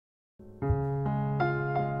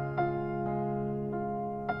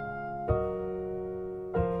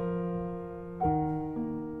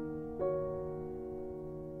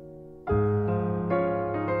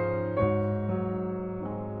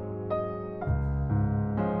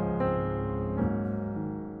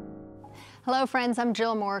Hello friends, I'm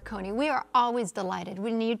Jill Morricone. We are always delighted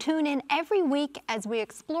when you tune in every week as we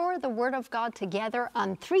explore the Word of God together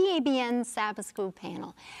on 3ABN's Sabbath School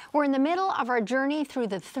panel. We're in the middle of our journey through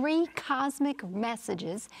the three cosmic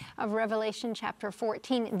messages of Revelation chapter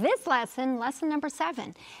 14. This lesson, lesson number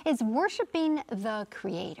 7, is worshiping the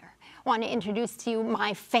Creator. I want to introduce to you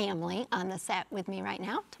my family on the set with me right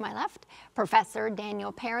now. To my left, Professor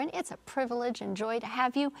Daniel Perrin. It's a privilege and joy to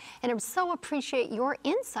have you, and I so appreciate your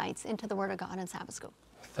insights into the Word of God in Sabbath School.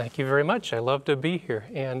 Thank you very much. I love to be here.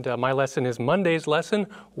 And my lesson is Monday's lesson,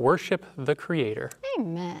 Worship the Creator.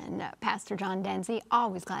 Amen. Pastor John Denzi,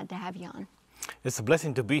 always glad to have you on. It's a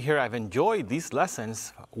blessing to be here. I've enjoyed these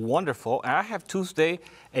lessons. Wonderful. And I have Tuesday,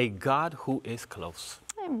 a God who is close.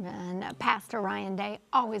 Amen. Pastor Ryan Day,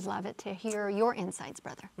 always love it to hear your insights,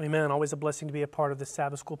 brother. Amen. Always a blessing to be a part of the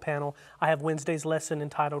Sabbath School panel. I have Wednesday's lesson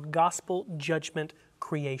entitled Gospel Judgment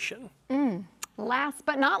Creation. Last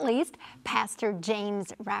but not least, Pastor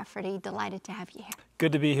James Rafferty, delighted to have you here.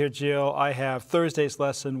 Good to be here, Jill. I have Thursday's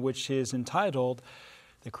lesson, which is entitled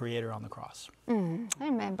The Creator on the Cross.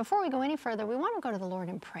 Amen. Before we go any further, we want to go to the Lord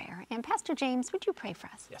in prayer. And Pastor James, would you pray for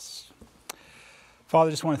us? Yes. Father,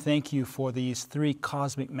 I just want to thank you for these three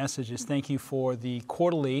cosmic messages. Thank you for the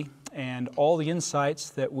quarterly and all the insights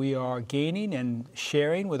that we are gaining and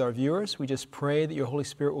sharing with our viewers. We just pray that your Holy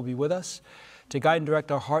Spirit will be with us to guide and direct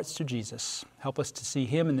our hearts to Jesus. Help us to see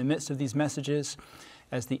Him in the midst of these messages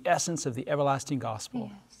as the essence of the everlasting gospel.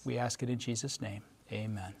 Yes. We ask it in Jesus' name.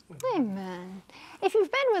 Amen. Amen. If you've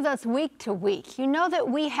been with us week to week, you know that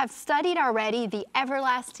we have studied already the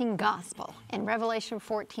everlasting gospel in Revelation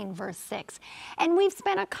 14, verse 6. And we've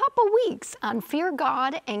spent a couple weeks on fear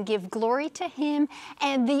God and give glory to Him,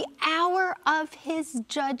 and the hour of His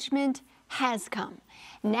judgment has come.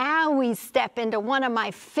 Now we step into one of my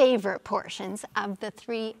favorite portions of the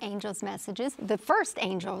three angels' messages, the first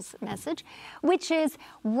angel's message, which is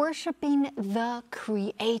worshiping the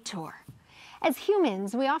Creator. As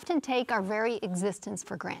humans, we often take our very existence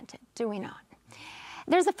for granted, do we not?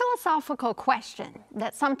 There's a philosophical question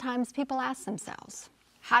that sometimes people ask themselves.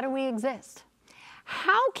 How do we exist?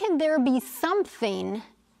 How can there be something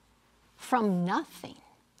from nothing?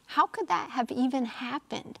 How could that have even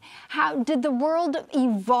happened? How did the world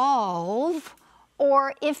evolve?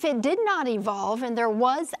 Or if it did not evolve and there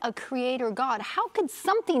was a creator God, how could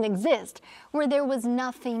something exist where there was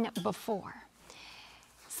nothing before?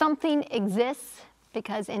 Something exists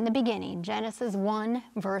because in the beginning, Genesis 1,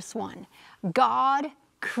 verse 1, God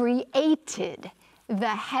created the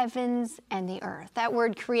heavens and the earth. That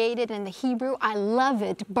word created in the Hebrew, I love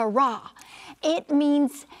it, bara. It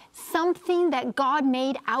means something that God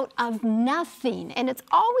made out of nothing. And it's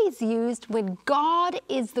always used when God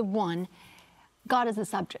is the one, God is the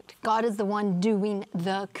subject. God is the one doing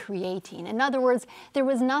the creating. In other words, there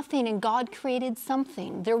was nothing and God created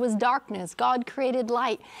something. There was darkness. God created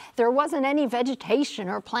light. There wasn't any vegetation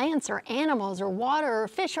or plants or animals or water or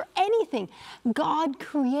fish or anything. God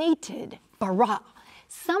created, bara,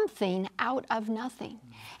 something out of nothing.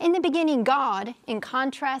 In the beginning, God, in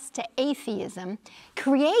contrast to atheism,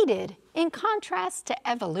 created in contrast to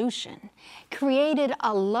evolution, created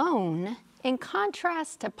alone in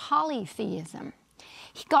contrast to polytheism.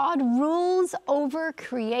 God rules over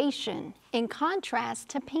creation in contrast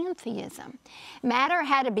to pantheism. Matter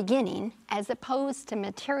had a beginning as opposed to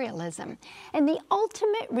materialism, and the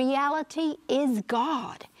ultimate reality is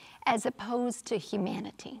God as opposed to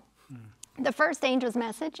humanity. The first angel's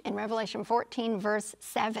message in Revelation 14, verse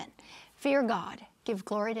 7, fear God, give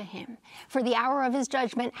glory to Him, for the hour of His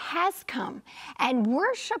judgment has come, and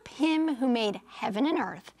worship Him who made heaven and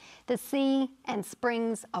earth, the sea and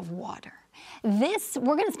springs of water.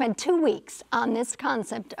 We're going to spend 2 weeks on this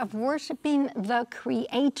concept of worshiping the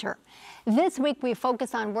Creator. This week we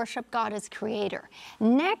focus on worship God as Creator.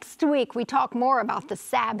 Next week we talk more about the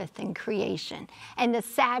Sabbath and creation, and the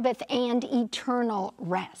Sabbath and eternal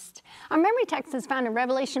rest. Our memory text is found in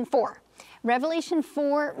Revelation 4. Revelation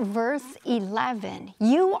 4, verse 11,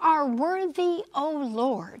 you are worthy, O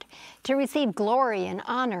Lord, to receive glory and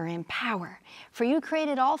honor and power, for you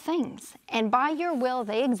created all things, and by your will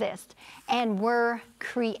they exist and were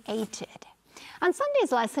created. On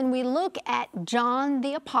Sunday's lesson, we look at John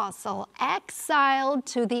the Apostle exiled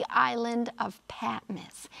to the island of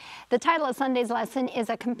Patmos. The title of Sunday's lesson is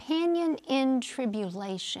A Companion in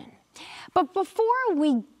Tribulation. But before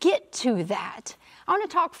we get to that, I want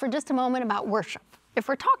to talk for just a moment about worship. If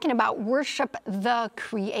we're talking about worship the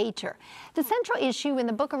Creator, the central issue in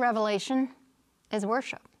the book of Revelation is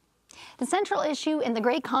worship. The central issue in the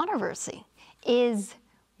great controversy is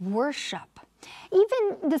worship.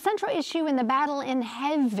 Even the central issue in the battle in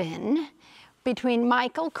heaven between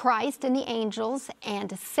Michael, Christ, and the angels,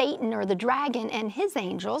 and Satan, or the dragon, and his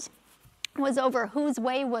angels, was over whose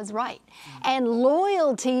way was right. And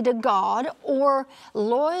loyalty to God or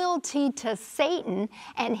loyalty to Satan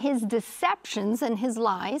and his deceptions and his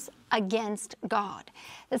lies against God.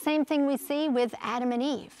 The same thing we see with Adam and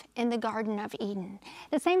Eve in the Garden of Eden.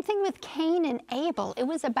 The same thing with Cain and Abel. It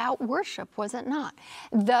was about worship, was it not?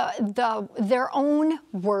 Their own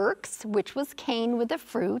works, which was Cain with the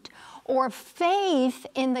fruit, or faith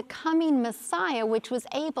in the coming Messiah, which was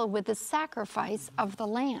Abel with the sacrifice of the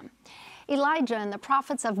lamb. Elijah and the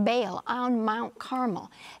prophets of Baal on Mount Carmel.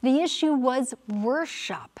 The issue was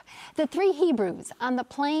worship. The three Hebrews on the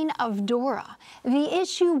plain of Dura. The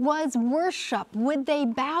issue was worship. Would they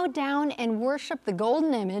bow down and worship the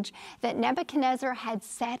golden image that Nebuchadnezzar had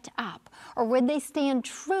set up? Or would they stand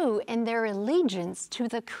true in their allegiance to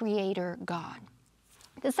the Creator God?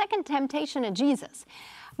 The second temptation of Jesus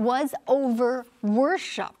was over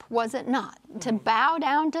worship, was it not? To bow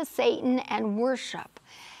down to Satan and worship.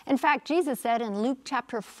 In fact, Jesus said in Luke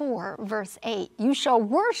chapter 4, verse 8, "You shall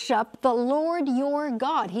worship the Lord your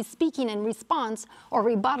God." He's speaking in response or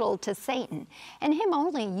rebuttal to Satan. "And him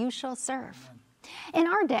only you shall serve." In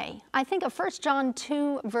our day, I think of 1 John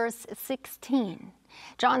 2, verse 16.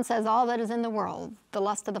 John says, "All that is in the world, the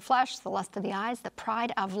lust of the flesh, the lust of the eyes, the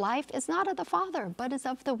pride of life, is not of the Father, but is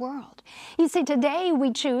of the world." You see, today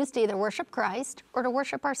we choose to either worship Christ or to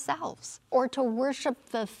worship ourselves or to worship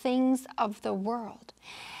the things of the world.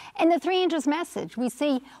 In the three angels' message, we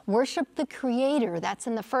see worship the Creator, that's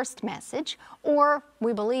in the first message, or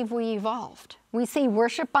we believe we evolved. We see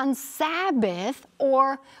worship on Sabbath,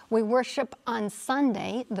 or we worship on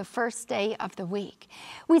Sunday, the first day of the week.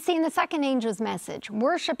 We see in the second angel's message,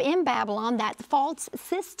 worship in Babylon, that false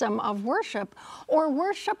system of worship, or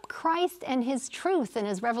worship Christ and his truth. And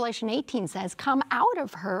as Revelation 18 says, "Come out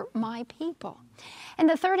of her, my people." In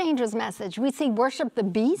the third angel's message, we see worship the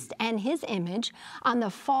beast and his image on the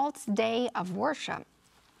false day of worship,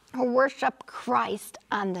 or worship Christ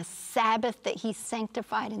on the Sabbath that he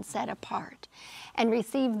sanctified and set apart, and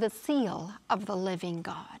receive the seal of the living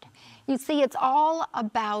God. You see, it's all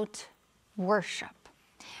about worship.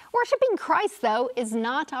 Worshiping Christ, though, is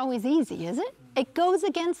not always easy, is it? It goes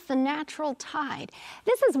against the natural tide.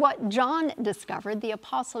 This is what John discovered, the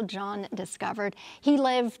Apostle John discovered. He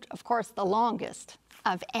lived, of course, the longest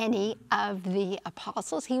of any of the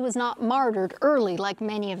apostles. He was not martyred early like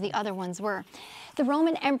many of the other ones were. The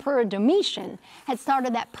Roman Emperor Domitian had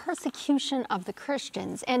started that persecution of the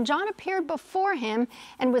Christians, and John appeared before him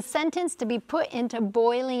and was sentenced to be put into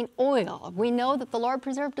boiling oil. We know that the Lord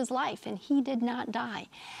preserved his life and he did not die.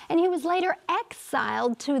 And he was later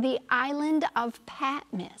exiled to the island of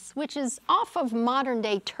Patmos, which is off of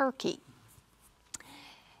modern-day Turkey.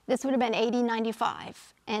 This would have been AD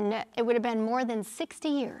 95, and it would have been more than 60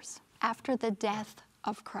 years after the death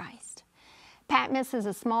of Christ. Patmos is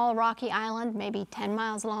a small rocky island, maybe 10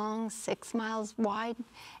 miles long, 6 miles wide,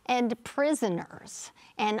 and prisoners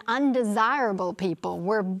and undesirable people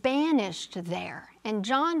were banished there. And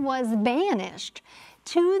John was banished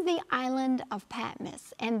to the island of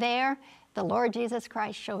Patmos, and there the Lord Jesus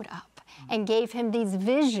Christ showed up and gave him these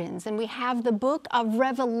visions, and we have the book of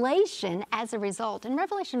Revelation as a result. In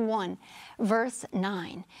Revelation 1, verse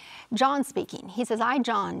 9, John speaking, he says, "I,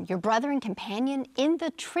 John, your brother and companion in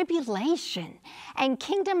the tribulation and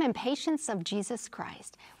kingdom and patience of Jesus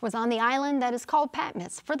Christ, was on the island that is called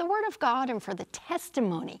Patmos for the word of God and for the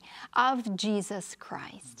testimony of Jesus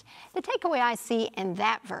Christ." The takeaway I see in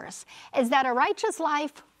that verse is that a righteous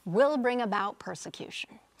life will bring about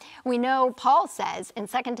persecution. We know Paul says in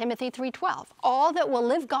 2 Timothy 3:12, "All that will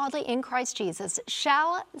live godly in Christ Jesus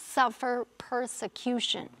shall suffer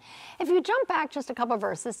persecution." If you jump back just a couple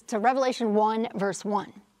verses to Revelation 1, verse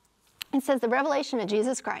 1, it says, "The revelation of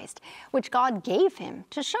Jesus Christ, which God gave him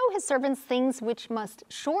to show his servants things which must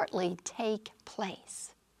shortly take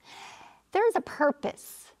place." There is a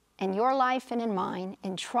purpose in your life and in mine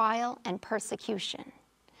in trial and persecution.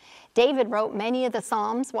 David wrote many of the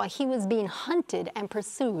Psalms while he was being hunted and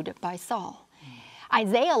pursued by Saul.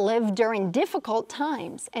 Isaiah lived during difficult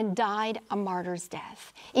times and died a martyr's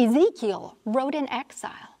death. Ezekiel wrote in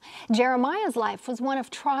exile. Jeremiah's life was one of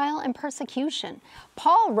trial and persecution.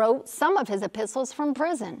 Paul wrote some of his epistles from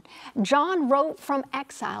prison. John wrote from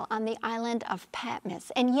exile on the island of Patmos.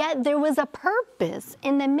 And yet there was a purpose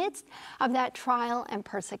in the midst of that trial and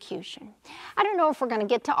persecution. I don't know if we're going to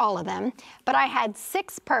get to all of them, but I had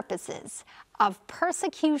 6 purposes of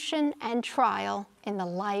persecution and trial in the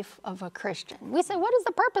life of a Christian. We say, what is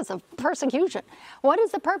the purpose of persecution? What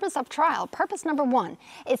is the purpose of trial? Purpose number one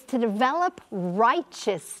is to develop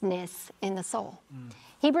righteousness in the soul.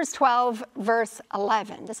 Hebrews 12, verse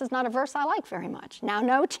 11. This is not a verse I like very much. Now,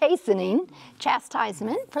 no chastening,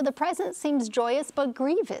 chastisement, for the present seems joyous but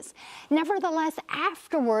grievous. Nevertheless,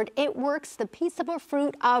 afterward it works the peaceable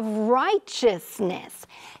fruit of righteousness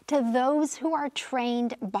to those who are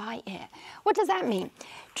trained by it. What does that mean?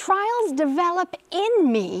 Trials develop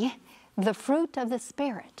in me the fruit of the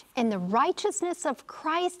Spirit, and the righteousness of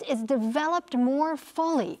Christ is developed more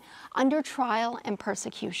fully under trial and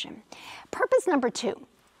persecution. Purpose number two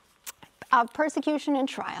of persecution and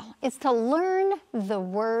trial is to learn the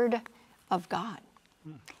Word of God.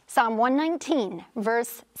 Psalm 119,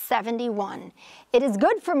 verse 71. It is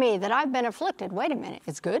good for me that I've been afflicted. Wait a minute,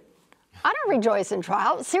 it's good? I don't rejoice in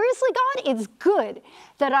trial. Seriously, God, it's good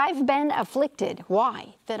that I've been afflicted.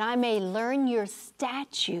 Why? That I may learn your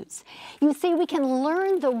statutes. You see, we can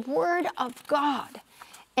learn the Word of God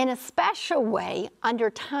in a special way under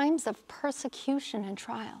times of persecution and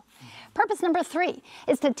trial. Purpose number three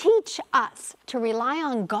is to teach us to rely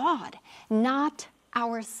on God, not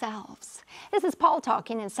ourselves. This is Paul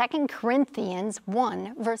talking in 2 Corinthians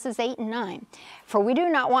 1, verses 8 and 9. For we do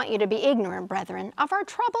not want you to be ignorant, brethren, of our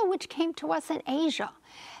trouble which came to us in Asia,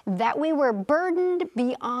 that we were burdened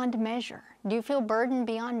beyond measure. Do you feel burdened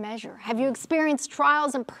beyond measure? Have you experienced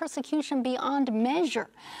trials and persecution beyond measure,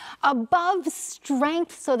 above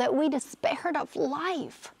strength, so that we despaired of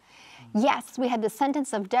life? Yes, we had the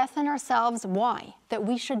sentence of death in ourselves. Why? That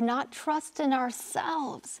we should not trust in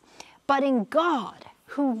ourselves, but in God,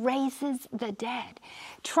 who raises the dead.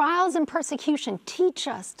 Trials and persecution teach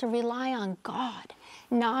us to rely on God,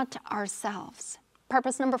 not ourselves.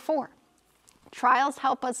 Purpose number four, trials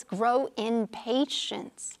help us grow in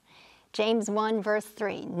patience. James 1, verse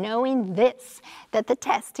 3, knowing this, that the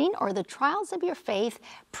testing or the trials of your faith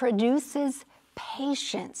produces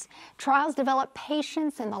patience. Trials develop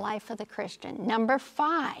patience in the life of the Christian. Number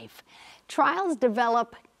five, trials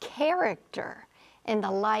develop character in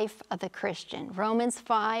the life of the Christian. Romans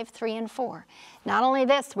 5, 3 and 4. Not only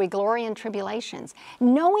this, we glory in tribulations,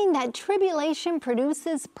 knowing that tribulation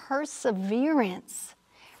produces perseverance,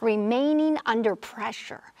 remaining under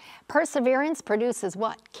pressure. Perseverance produces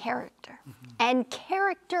what? Character. And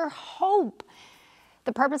character, hope.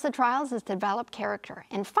 The purpose of trials is to develop character.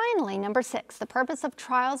 And finally, number six, the purpose of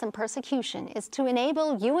trials and persecution is to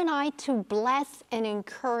enable you and I to bless and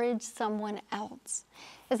encourage someone else.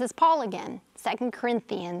 This is Paul again, 2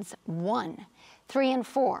 Corinthians 1, 3 and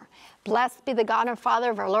 4. Blessed be the God and Father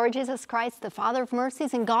of our Lord Jesus Christ, the Father of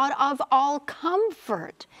mercies and God of all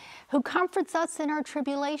comfort, who comforts us in our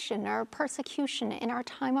tribulation, our persecution, in our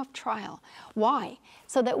time of trial. Why?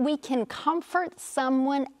 So that we can comfort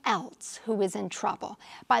someone else who is in trouble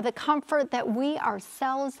by the comfort that we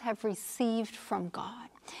ourselves have received from God.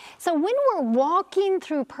 So when we're walking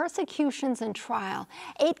through persecutions and trial,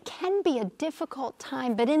 it can be a difficult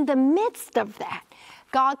time, but in the midst of that,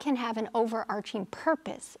 God can have an overarching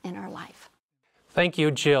purpose in our life. Thank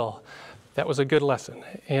you, Jill. That was a good lesson.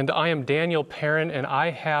 And I am Daniel Perrin, and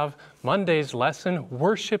I have Monday's lesson,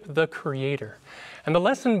 Worship the Creator. And the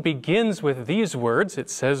lesson begins with these words. It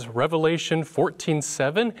says, Revelation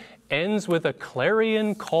 14:7 ends with a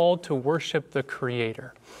clarion call to worship the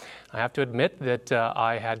Creator. I have to admit that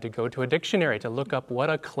I had to go to a dictionary to look up what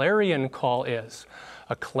a clarion call is.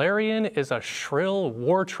 A clarion is a shrill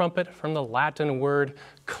war trumpet from the Latin word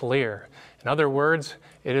clear. In other words,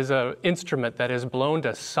 it is an instrument that is blown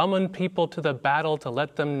to summon people to the battle, to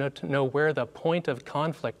let them know where the point of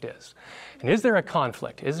conflict is. And is there a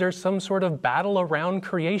conflict? Is there some sort of battle around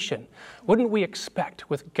creation? Wouldn't we expect,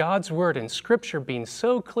 with God's word and Scripture being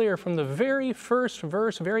so clear from the very first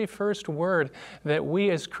verse, very first word, that we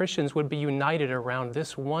as Christians would be united around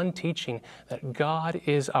this one teaching, that God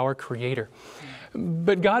is our Creator?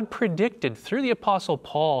 But God predicted through the Apostle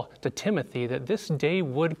Paul to Timothy that this day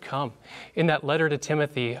would come. In that letter to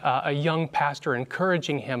Timothy, a young pastor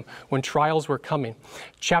encouraging him when trials were coming.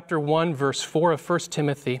 Chapter 1, verse 4 of 1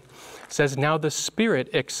 Timothy says, Now the Spirit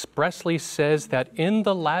expressly says that in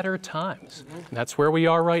the latter times, and that's where we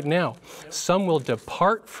are right now, some will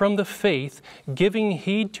depart from the faith, giving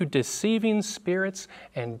heed to deceiving spirits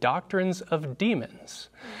and doctrines of demons.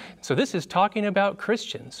 So this is talking about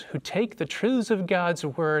Christians who take the truths of God's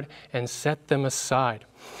Word and set them aside.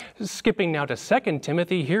 Skipping now to 2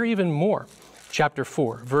 Timothy, hear even more. chapter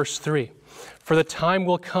 4, verse 3. For the time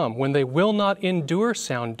will come when they will not endure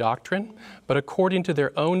sound doctrine, but according to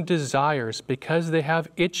their own desires, because they have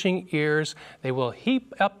itching ears, they will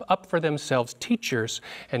heap up for themselves teachers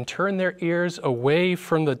and turn their ears away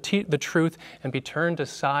from the truth and be turned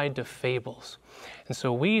aside to fables. And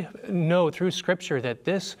so we know through Scripture that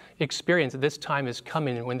this experience, this time is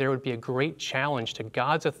coming when there would be a great challenge to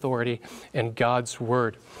God's authority and God's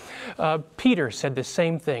Word. Peter said the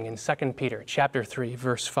same thing in 2 Peter chapter 3,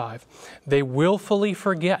 verse 5. They willfully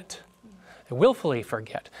forget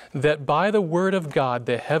that by the word of God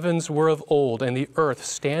the heavens were of old, and the earth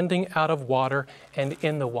standing out of water and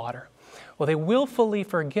in the water. Well, they willfully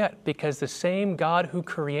forget because the same God who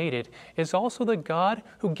created is also the God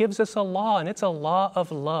who gives us a law, and it's a law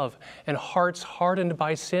of love. And hearts hardened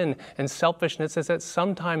by sin and selfishness is that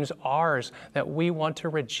sometimes ours, that we want to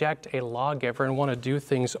reject a lawgiver and want to do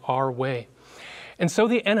things our way. And so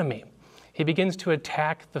the enemy, he begins to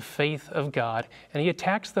attack the faith of God, and he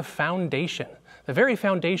attacks the foundation, the very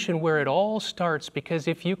foundation where it all starts, because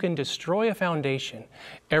if you can destroy a foundation,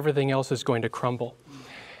 everything else is going to crumble.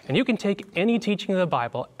 And you can take any teaching of the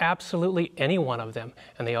Bible, absolutely any one of them,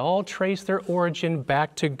 and they all trace their origin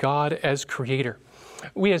back to God as creator.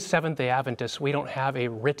 We as Seventh-day Adventists, we don't have a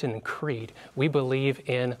written creed. We believe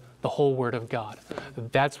in the whole Word of God.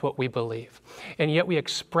 That's what we believe. And yet we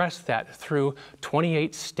express that through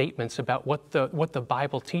 28 statements about what the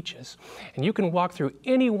Bible teaches. And you can walk through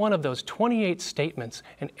any one of those 28 statements,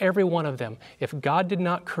 and every one of them, if God did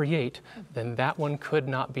not create, then that one could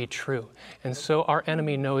not be true. And so our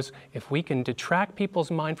enemy knows if we can detract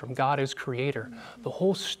people's mind from God as creator, the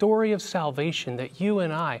whole story of salvation that you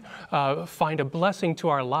and I find a blessing to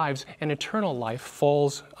our lives and eternal life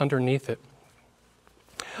falls underneath it.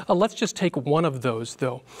 Let's just take one of those,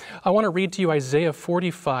 though. I want to read to you Isaiah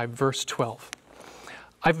 45, verse 12.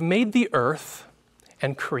 I've made the earth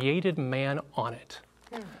and created man on it.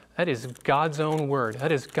 That is God's own word.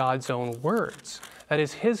 That is God's own words. That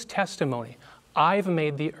is His testimony. I've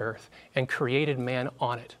made the earth and created man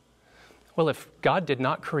on it. Well, if God did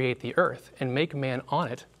not create the earth and make man on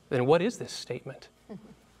it, then what is this statement?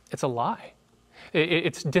 It's a lie.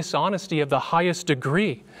 It's dishonesty of the highest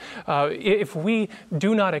degree. If we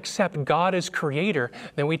do not accept God as creator,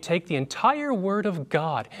 then we take the entire Word of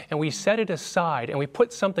God and we set it aside and we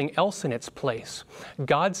put something else in its place.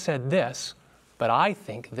 God said this, but I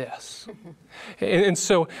think this. And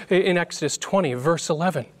so in Exodus 20, verse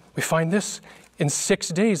 11, we find this. In 6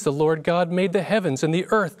 days the Lord God made the heavens and the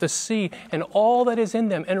earth, the sea, and all that is in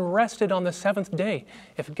them, and rested on the seventh day.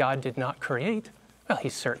 If God did not create, well, He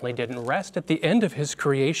certainly didn't rest at the end of His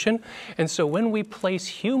creation. And so when we place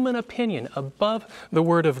human opinion above the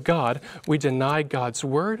Word of God, we deny God's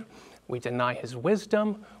Word, we deny His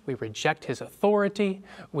wisdom, we reject His authority,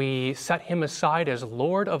 we set Him aside as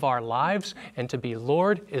Lord of our lives, and to be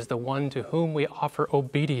Lord is the one to whom we offer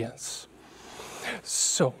obedience.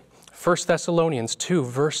 So, 1 Thessalonians 2,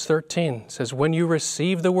 verse 13 says, when you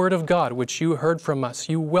received the word of God, which you heard from us,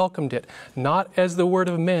 you welcomed it, not as the word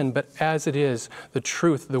of men, but as it is, the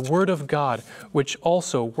truth, the word of God, which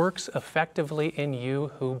also works effectively in you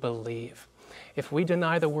who believe. If we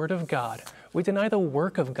deny the word of God, we deny the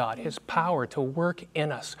work of God, His power to work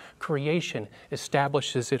in us. Creation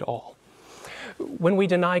establishes it all. When we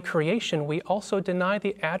deny creation, we also deny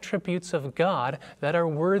the attributes of God that are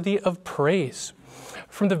worthy of praise.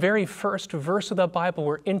 From the very first verse of the Bible,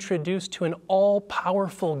 we're introduced to an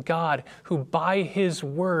all-powerful God who by His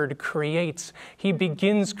word creates. He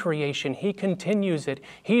begins creation. He continues it.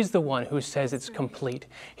 He's the one who says it's complete.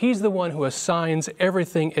 He's the one who assigns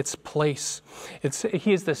everything its place.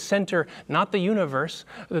 He is the center, not the universe.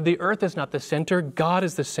 The earth is not the center. God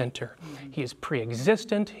is the center. He is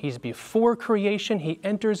pre-existent. He's before creation. He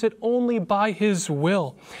enters it only by His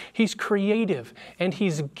will. He's creative, and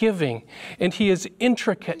He's giving, and He is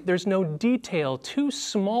intricate. There's no detail too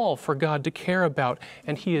small for God to care about,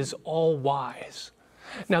 and He is all-wise.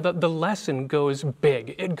 Now, the lesson goes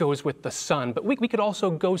big. It goes with the sun, but we could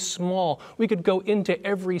also go small. We could go into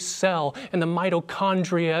every cell and the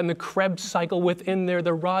mitochondria and the Krebs cycle within there,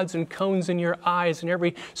 the rods and cones in your eyes, and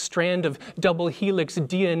every strand of double helix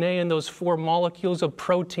DNA and those 4 molecules of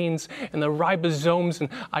proteins and the ribosomes, and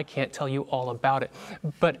I can't tell you all about it.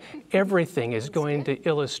 But everything is going to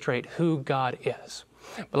illustrate who God is.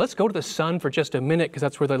 But let's go to the sun for just a minute, because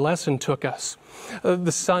that's where the lesson took us.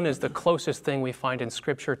 The sun is the closest thing we find in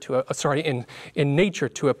Scripture to in nature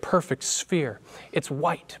to a perfect sphere. It's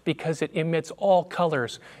white because it emits all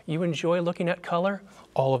colors. You enjoy looking at color?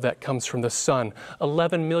 All of that comes from the sun.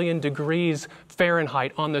 11 million degrees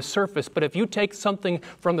Fahrenheit on the surface, but if you take something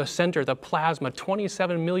from the center, the plasma,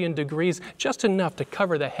 27 million degrees, just enough to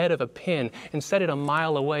cover the head of a pin, and set it a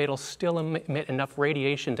mile away, it'll still emit enough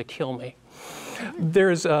radiation to kill me.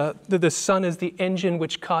 The sun is the engine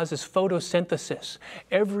which causes photosynthesis.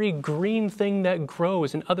 Every green thing that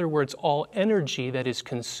grows, in other words, all energy that is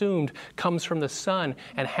consumed, comes from the sun,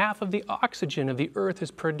 and half of the oxygen of the earth is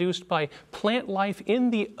produced by plant life in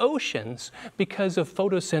the oceans because of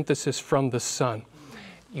photosynthesis from the sun.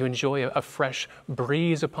 You enjoy a fresh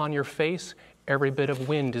breeze upon your face. Every bit of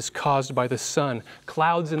wind is caused by the sun.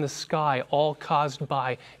 Clouds in the sky, all caused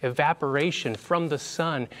by evaporation from the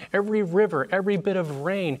sun. Every river, every bit of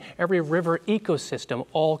rain, every river ecosystem,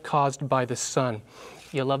 all caused by the sun.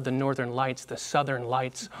 You love the northern lights, the southern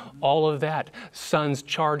lights, all of that. Sun's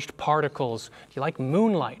charged particles. Do you like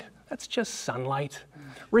moonlight? That's just sunlight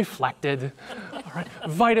reflected. All right.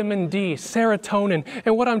 Vitamin D, serotonin.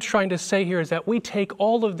 And what I'm trying to say here is that we take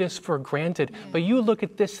all of this for granted, but you look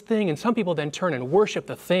at this thing, and some people then turn and worship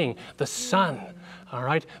the thing, the sun. All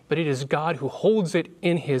right, but it is God who holds it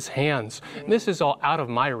in His hands. And this is all out of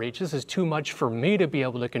my reach. This is too much for me to be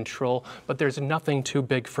able to control, but there's nothing too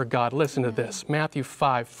big for God. Listen to this, Matthew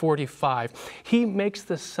 5:45. He makes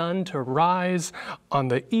the sun to rise on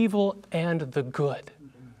the evil and the good.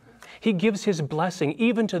 He gives His blessing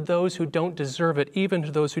even to those who don't deserve it, even to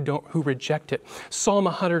those who reject it. Psalm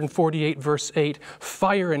 148, verse 8,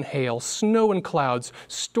 fire and hail, snow and clouds,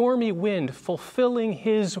 stormy wind, fulfilling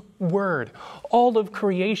His word. All of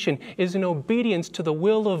creation is in obedience to the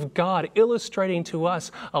will of God, illustrating to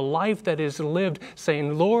us a life that is lived,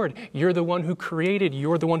 saying, Lord, You're the one who created,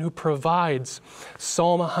 You're the one who provides.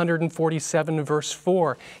 Psalm 147, verse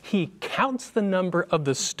 4, He counts the number of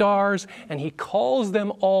the stars, and He calls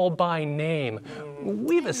them all by name.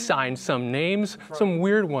 We've assigned some names, some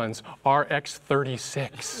weird ones,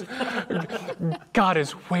 RX-36. God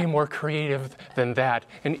is way more creative than that,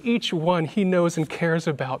 and each one He knows and cares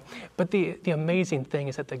about. But the amazing thing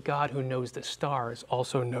is that the God who knows the stars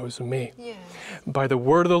also knows me. Yes. By the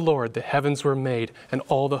word of the Lord the heavens were made, and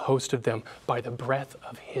all the host of them by the breath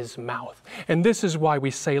of His mouth. And this is why we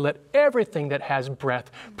say, let everything that has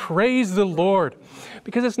breath praise the Lord.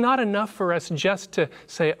 Because it's not enough for us just to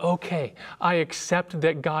say, okay, I accept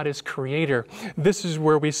that God is creator. This is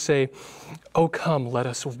where we say, oh, come, let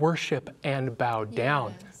us worship and bow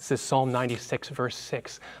down. This is Psalm 96, verse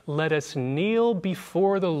 6. Let us kneel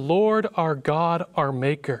before the Lord our God, our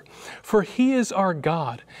Maker. For He is our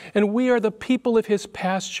God, and we are the people of His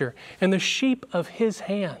pasture and the sheep of His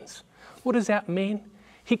hands. What does that mean?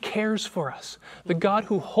 He cares for us. The God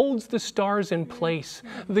who holds the stars in place.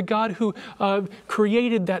 The God who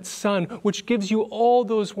created that sun, which gives you all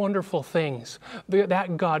those wonderful things.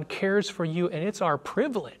 That God cares for you, and it's our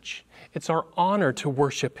privilege. It's our honor to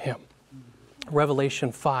worship Him.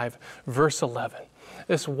 Revelation 5, verse 11.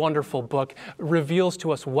 This wonderful book reveals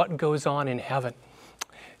to us what goes on in heaven.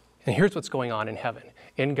 And here's what's going on in heaven.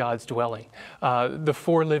 In God's dwelling. The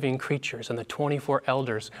 4 living creatures and the 24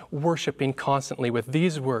 elders worshiping constantly with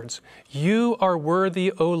these words, You are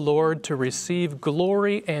worthy, O Lord, to receive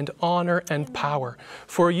glory and honor and power.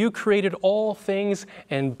 For You created all things,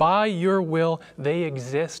 and by Your will they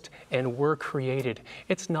exist and were created.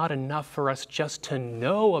 It's not enough for us just to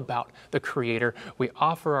know about the Creator. We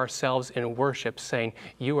offer ourselves in worship, saying,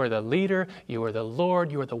 You are the leader, You are the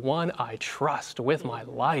Lord, You are the one I trust with my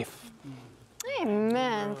life.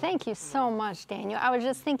 Amen. Thank you so much, Daniel. I was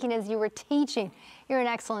just thinking as you were teaching, you're an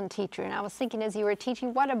excellent teacher, and I was thinking as you were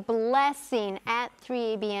teaching, what a blessing at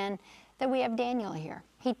 3ABN that we have Daniel here.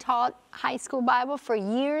 He taught high school Bible for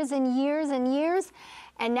years and years and years,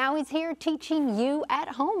 and now he's here teaching you at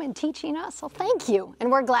home and teaching us. So thank you.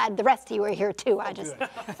 And we're glad the rest of you are here too.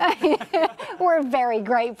 We're very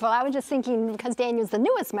grateful. I was just thinking because Daniel's the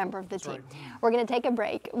newest member of the team. Right. We're going to take a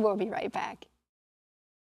break. We'll be right back.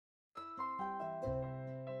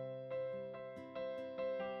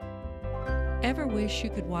 Ever wish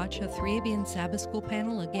you could watch a 3ABN Sabbath School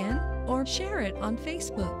panel again? Or share it on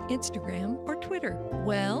Facebook, Instagram, or Twitter?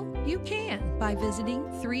 Well, you can by visiting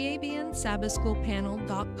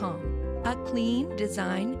 3ABNSabbathSchoolPanel.com. A clean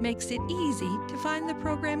design makes it easy to find the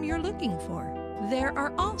program you're looking for. There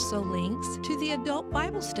are also links to the Adult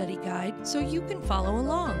Bible Study Guide so you can follow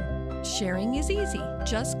along. Sharing is easy.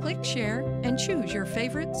 Just click share and choose your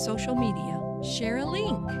favorite social media. Share a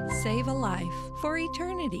link. Save a life for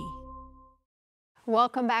eternity.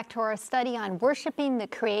 Welcome back to our study on worshiping the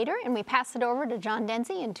Creator, and we pass it over to John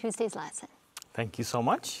Denzi in Tuesday's lesson. Thank you so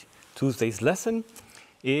much. Tuesday's lesson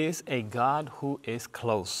is a God who is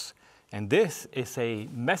close. And this is a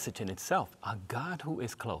message in itself, a God who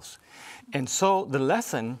is close. And so the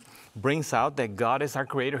lesson brings out that God is our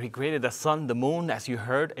creator. He created the sun, the moon, as you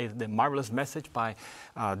heard the marvelous message by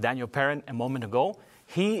Daniel Parent a moment ago.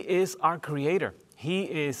 He is our creator. He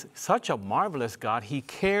is such a marvelous God. He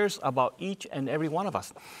cares about each and every one of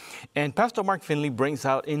us. And Pastor Mark Finley brings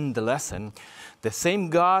out in the lesson, the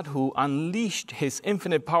same God who unleashed his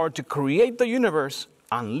infinite power to create the universe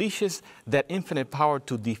unleashes that infinite power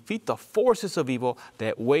to defeat the forces of evil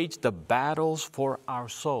that wage the battles for our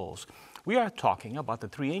souls. We are talking about the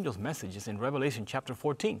three angels' messages in Revelation chapter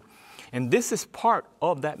 14. And this is part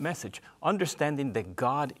of that message, understanding that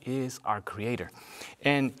God is our creator.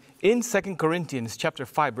 And in 2 Corinthians chapter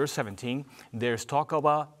 5, verse 17, there's talk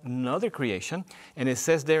about another creation. And it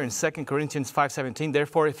says there in 2 Corinthians 5:17,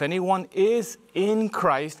 therefore, if anyone is in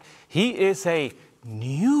Christ, he is a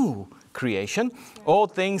new creation. All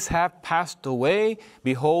things have passed away.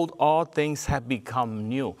 Behold, all things have become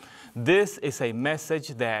new. This is a message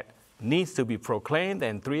that needs to be proclaimed,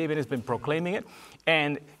 and 3ABN has been proclaiming it.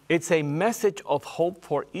 And it's a message of hope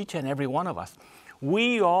for each and every one of us.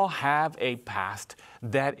 We all have a past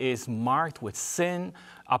that is marked with sin,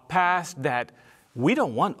 a past that we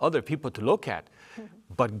don't want other people to look at.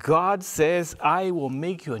 But God says, I will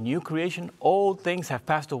make you a new creation. Old things have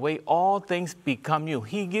passed away. All things become new.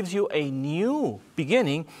 He gives you a new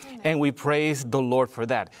beginning, and we praise the Lord for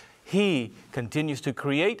that. He continues to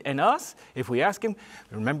create in us. If we ask him,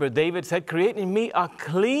 remember David said, create in me a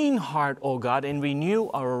clean heart, O God, and renew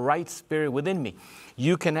a right spirit within me.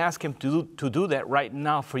 You can ask him to do that right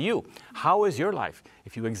now for you. How is your life?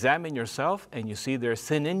 If you examine yourself and you see there's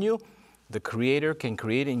sin in you, the Creator can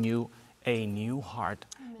create in you a new heart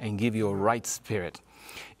and give you a right spirit.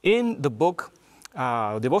 In the book,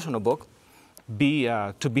 devotional book,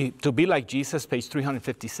 to be like Jesus, page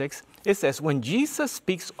 356, it says, when Jesus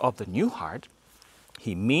speaks of the new heart,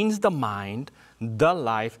 he means the mind, the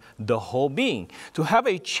life, the whole being. To have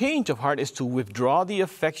a change of heart is to withdraw the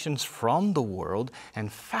affections from the world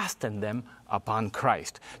and fasten them upon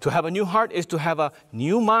Christ. To have a new heart is to have a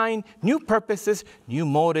new mind, new purposes, new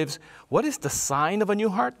motives. What is the sign of a new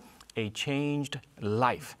heart? A changed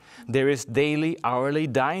life. There is daily, hourly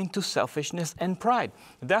dying to selfishness and pride.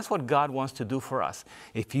 That's what God wants to do for us.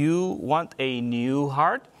 If you want a new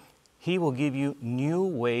heart, he will give you new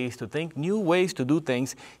ways to think, new ways to do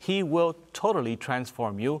things. He will totally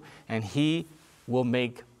transform you, and he will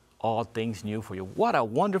make all things new for you. What a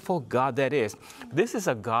wonderful God that is. This is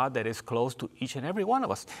a God that is close to each and every one of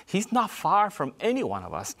us. He's not far from any one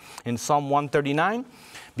of us. In Psalm 139,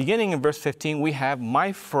 beginning in verse 15, we have,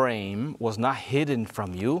 my frame was not hidden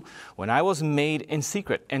from you when I was made in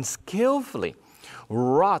secret and skillfully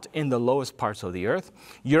wrought in the lowest parts of the earth.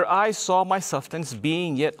 Your eyes saw my substance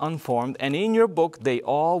being yet unformed, and in your book they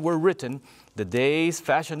all were written, the days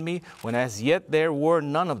fashioned me, when as yet there were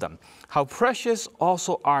none of them. How precious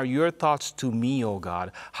also are your thoughts to me, O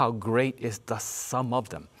God. How great is the sum of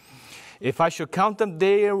them. If I should count them,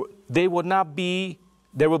 they would not be,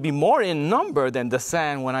 there will be more in number than the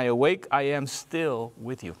sand. When I awake, I am still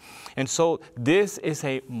with you. And so this is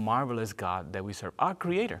a marvelous God that we serve, our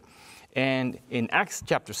Creator. And in Acts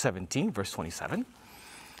chapter 17, verse 27,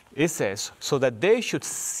 it says, so that they should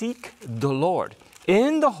seek the Lord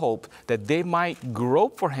in the hope that they might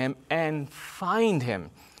grope for him and find him,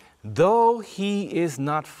 though he is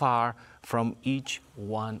not far from each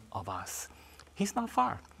one of us. He's not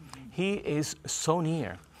far. He is so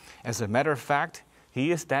near. As a matter of fact,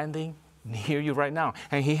 he is standing near you right now.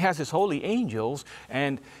 And he has his holy angels,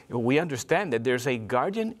 and we understand that there's a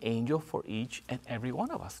guardian angel for each and every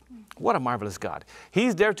one of us. What a marvelous God.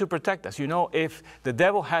 He's there to protect us. You know, if the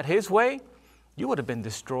devil had his way, you would have been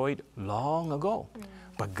destroyed long ago.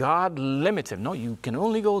 But God limits him. No, you can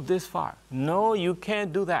only go this far. No, you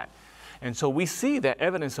can't do that. And so we see the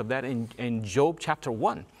evidence of that in Job chapter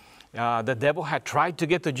 1. The devil had tried to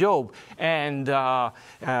get to Job, and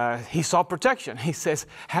he saw protection. He says,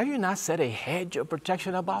 have you not set a hedge of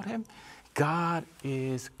protection about him? God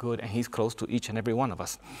is good, and he's close to each and every one of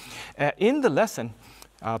us. In the lesson,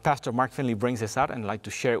 Pastor Mark Finley brings this out, and I'd like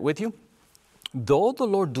to share it with you. Though the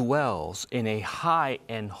Lord dwells in a high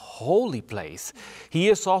and holy place, he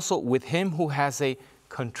is also with him who has a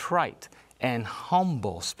contrite and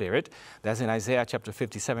humble spirit. That's in Isaiah chapter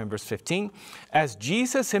 57, verse 15. As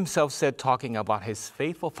Jesus himself said, talking about his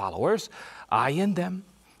faithful followers, I in them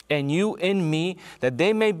and you in me, that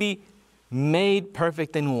they may be made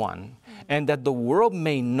perfect in one, and that the world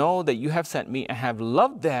may know that you have sent me and have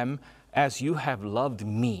loved them as you have loved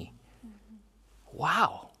me.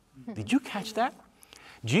 Wow. Did you catch that?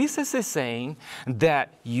 Jesus is saying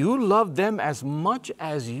that you love them as much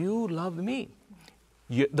as you love me.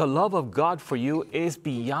 The love of God for you is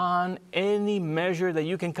beyond any measure that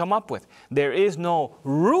you can come up with. There is no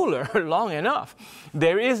ruler long enough.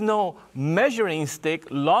 There is no measuring stick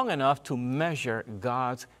long enough to measure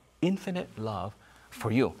God's infinite love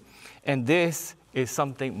for you. And this is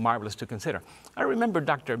something marvelous to consider. I remember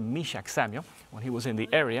Dr. Meshach Samuel, when he was in the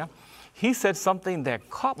area, he said something that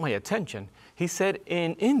caught my attention. He said,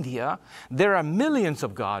 in India, there are millions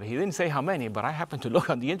of gods. He didn't say how many, but I happened to look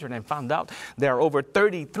on the internet and found out there are over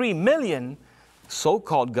 33 million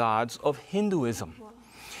so-called gods of Hinduism.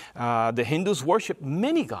 The Hindus worship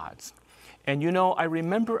many gods. And you know, I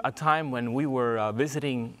remember a time when we were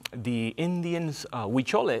visiting the Indians,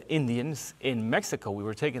 Huichol Indians in Mexico. We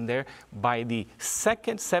were taken there by the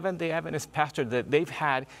second Seventh-day Adventist pastor that they've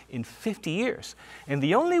had in 50 years. And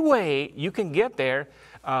the only way you can get there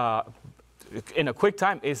in a quick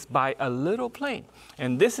time is by a little plane.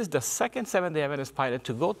 And this is the second Seventh-day Adventist pilot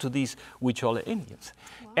to go to these Huichol Indians.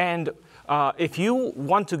 Wow. And if you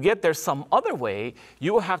want to get there some other way,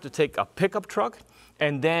 you will have to take a pickup truck,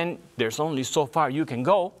 and then there's only so far you can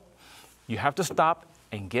go. You have to stop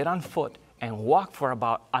and get on foot and walk for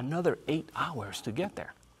about another 8 hours to get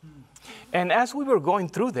there. And as we were going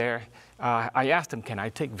through there, I asked him, can I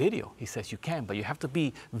take video? He says, you can, but you have to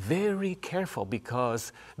be very careful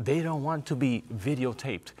because they don't want to be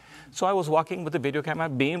videotaped. So I was walking with the video camera,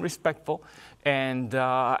 being respectful. And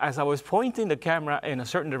as I was pointing the camera in a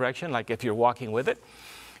certain direction, like if you're walking with it,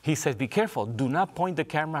 he says, be careful. Do not point the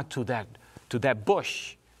camera to that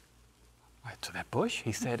bush. To that bush?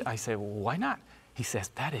 He said, I said, well, why not? He says,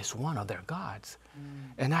 that is one of their gods.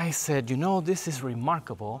 And I said, you know, this is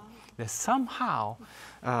remarkable that somehow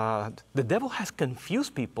the devil has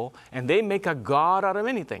confused people and they make a god out of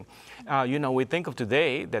anything. You know, we think of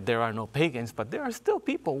today that there are no pagans, but there are still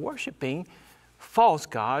people worshiping false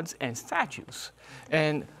gods and statues.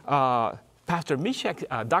 And Dr.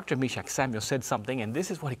 Meshach Samuel said something, and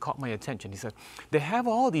this is what he caught my attention. He said, they have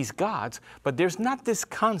all these gods, but there's not this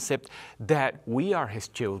concept that we are his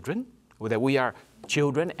children, or that we are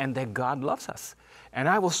children and that God loves us. And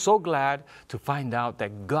I was so glad to find out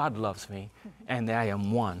that God loves me and that I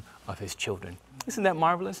am one of his children. Isn't that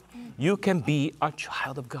marvelous? You can be a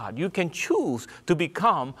child of God. You can choose to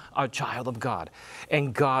become a child of God.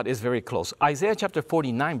 And God is very close. Isaiah chapter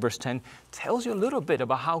 49 verse 10 tells you a little bit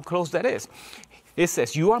about how close that is. It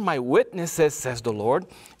says, you are my witnesses, says the Lord,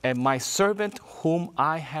 and my servant whom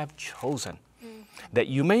I have chosen, that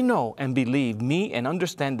you may know and believe me and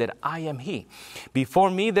understand that I am he. Before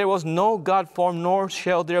me there was no God formed, nor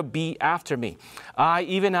shall there be after me. I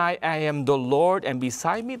am the Lord, and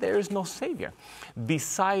beside me there is no Savior.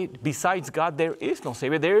 Besides God there is no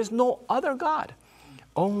Savior. There is no other God.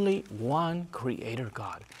 Only one Creator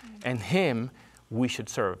God, and him we should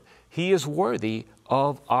serve. He is worthy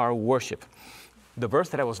of our worship. The verse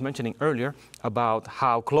that I was mentioning earlier about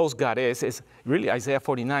how close God is really Isaiah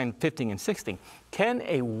 49, 15 and 16. Can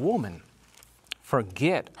a woman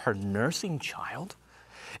forget her nursing child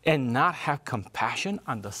and not have compassion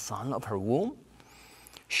on the son of her womb?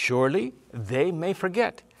 Surely they may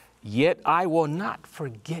forget, yet I will not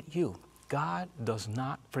forget you. God does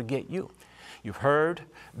not forget you. You've heard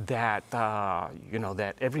that,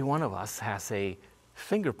 that every one of us has a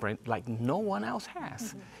fingerprint like no one else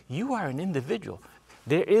has. You are an individual.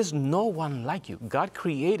 There is no one like you. God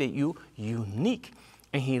created you unique,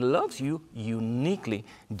 and he loves you uniquely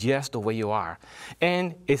just the way you are.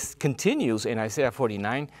 And it continues in Isaiah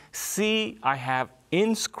 49, see, I have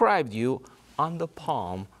inscribed you on the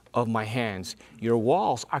palm of my hands. Your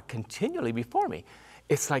walls are continually before me.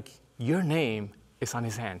 It's like your name is on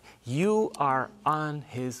his hand. You are on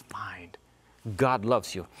his mind. God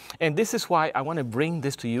loves you. And this is why I want to bring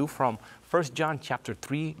this to you from 1 John chapter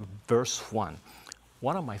 3, verse 1.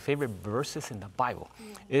 One of my favorite verses in the Bible.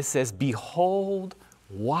 It says, behold,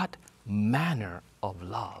 what manner of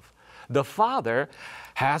love the Father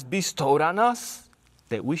has bestowed on us,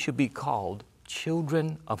 that we should be called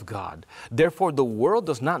children of God. Therefore, the world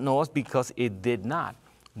does not know us because it did not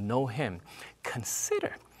know him.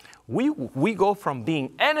 Consider, we go from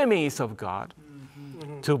being enemies of God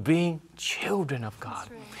to being children of God.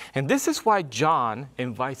 Right. And this is why John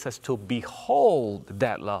invites us to behold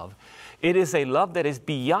that love. It is a love that is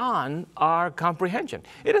beyond our comprehension.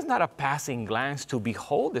 It is not a passing glance to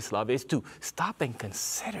behold this love. It's to stop and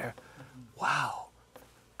consider, wow,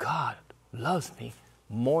 God loves me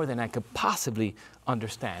more than I could possibly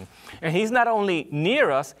understand. And he's not only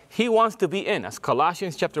near us, he wants to be in us.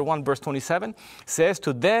 Colossians chapter 1, verse 27 says,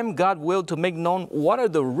 to them God willed to make known what are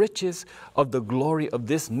the riches of the glory of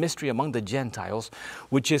this mystery among the Gentiles,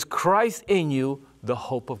 which is Christ in you, the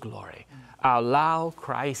hope of glory. Allow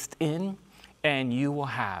Christ in, and you will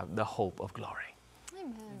have the hope of glory.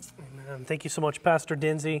 Amen. Thank you so much, Pastor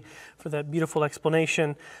Denzi, for that beautiful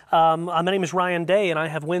explanation. My name is Ryan Day, and I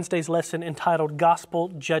have Wednesday's lesson entitled Gospel,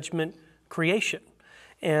 Judgment, Creation.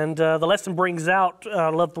 And the lesson brings out, I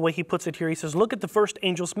love the way he puts it here. He says, look at the first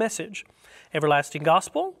angel's message. Everlasting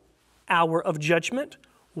gospel, hour of judgment,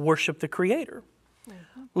 worship the Creator.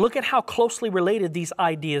 Look at how closely related these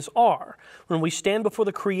ideas are. When we stand before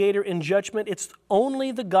the Creator in judgment, it's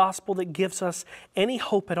only the gospel that gives us any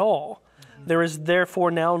hope at all. There is therefore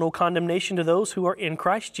now no condemnation to those who are in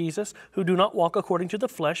Christ Jesus, who do not walk according to the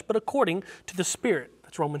flesh, but according to the Spirit.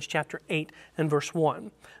 That's Romans chapter 8 and verse 1.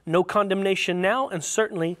 No condemnation now, and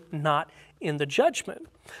certainly not in the judgment.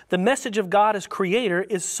 The message of God as Creator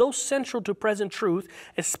is so central to present truth,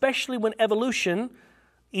 especially when evolution,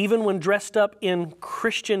 even when dressed up in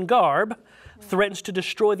Christian garb, threatens to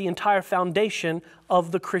destroy the entire foundation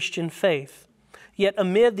of the Christian faith. Yet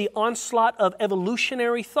amid the onslaught of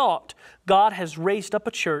evolutionary thought, God has raised up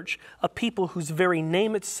a church, a people whose very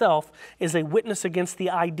name itself is a witness against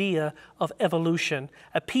the idea of evolution,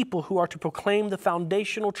 a people who are to proclaim the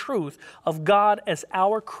foundational truth of God as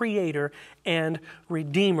our Creator and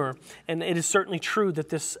Redeemer. And it is certainly true that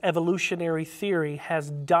this evolutionary theory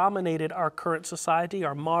has dominated our current society,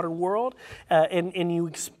 our modern world, and you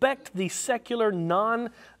expect the secular,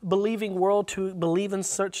 non-believing world to believe in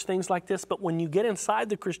such things like this, but when you get inside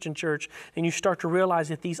the Christian church and you start to realize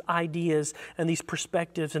that these ideas and these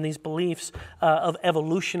perspectives and these beliefs of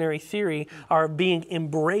evolutionary theory are being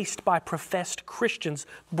embraced by professed Christians,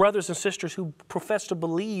 brothers and sisters who profess to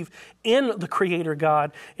believe in the Creator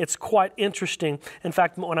God, it's quite interesting. In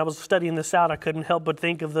fact, when I was studying this out, I couldn't help but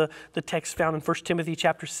think of the text found in 1 Timothy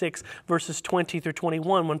chapter 6, verses 20 through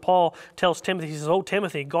 21, when Paul tells Timothy, he says, "O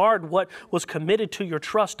Timothy, guard what was committed to your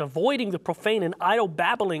trust, avoiding the profane and idle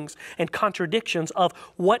babblings and contradictions of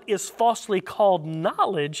what is falsely called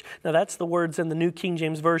knowledge." Now, that's the words in the New King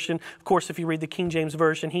James Version. Of course, if you read the King James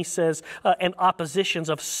Version, he says, and oppositions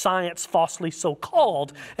of science falsely so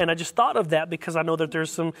called. And I just thought of that because I know that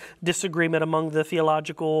there's some disagreement among the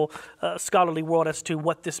theological, scholarly world as to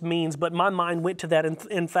what this means. But my mind went to that. And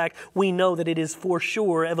in fact, we know that it is for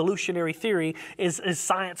sure evolutionary theory is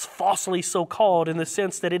science falsely so called, in the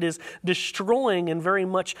sense that it is destroying and very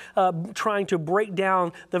much trying to break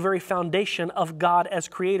down the very foundation of God as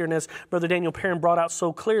Creator. And as Brother Daniel Perrin brought out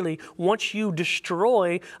so clearly, once you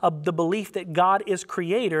destroy the belief that God is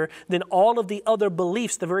Creator, then all of the other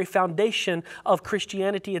beliefs, the very foundation of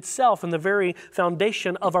Christianity itself and the very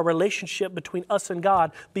foundation of our relationship between us and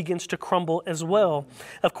God begins to crumble as well.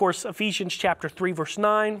 Of course, Ephesians chapter 3, verse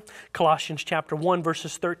 9, Colossians chapter 1,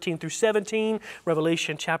 verses 13 through 17,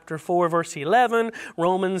 Revelation chapter 4, verse 11,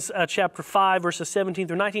 Romans chapter 5, verses 17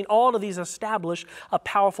 through 19, all of these establish a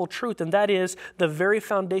powerful truth, and that is the very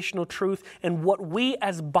foundational truth and what we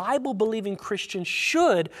as Bible-believing Christians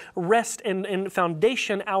should rest and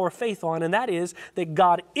foundation our faith on, and that is that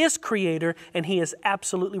God is Creator and He is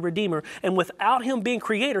absolutely Redeemer. And without Him being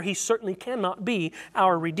Creator, He certainly cannot be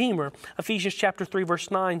our Redeemer. Ephesians chapter 3,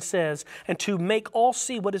 verse 9 says, "And to make all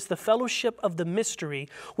see what is the fellowship of the mystery,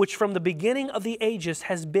 which from the beginning of the ages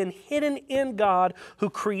has been hidden in God, who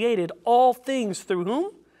created all things," through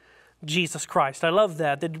whom? Jesus Christ. I love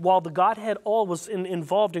that while the Godhead all was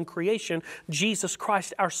involved in creation, Jesus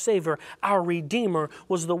Christ, our Savior, our Redeemer,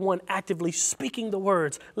 was the one actively speaking the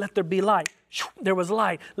words, "Let there be light." There was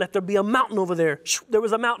light. "Let there be a mountain over there." There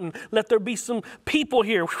was a mountain. "Let there be some people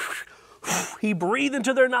here." He breathed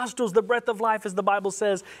into their nostrils the breath of life, as the Bible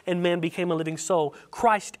says, and man became a living soul.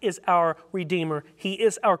 Christ is our Redeemer. He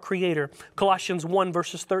is our Creator. Colossians 1,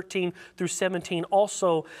 verses 13 through 17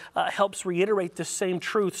 also helps reiterate this same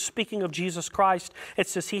truth. Speaking of Jesus Christ, it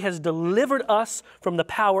says, "He has delivered us from the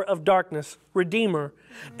power of darkness," Redeemer,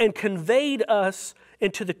 "and conveyed us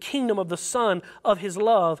into the kingdom of the Son of His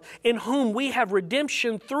love, in whom we have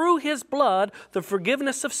redemption through His blood, the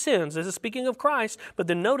forgiveness of sins." This is speaking of Christ, but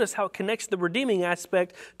then notice how it connects the redeeming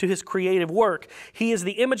aspect to His creative work. "He is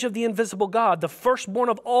the image of the invisible God, the firstborn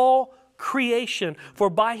of all creation.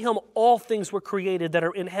 For by Him all things were created that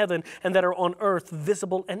are in heaven and that are on earth,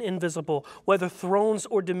 visible and invisible, whether thrones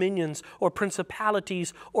or dominions or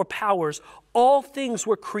principalities or powers. All things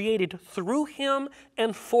were created through Him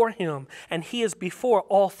and for Him. And He is before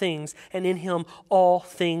all things, and in Him all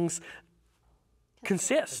things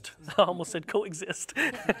consist." I almost said coexist.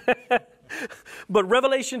 But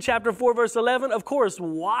Revelation chapter 4, verse 11, of course,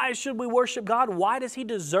 why should we worship God? Why does He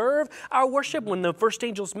deserve our worship? When the first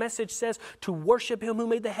angel's message says to worship Him who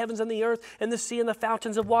made the heavens and the earth and the sea and the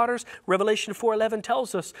fountains of waters, Revelation 4:11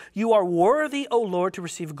 tells us, you are worthy, O Lord, to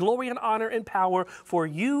receive glory and honor and power, for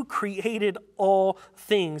you created all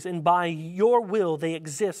things, and by your will they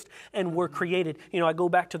exist and were created. You know, I go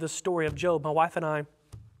back to the story of Job. My wife and I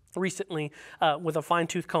recently, with a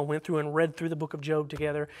fine-tooth comb, went through and read through the book of Job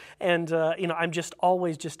together. And, you know, I'm just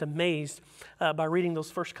always just amazed by reading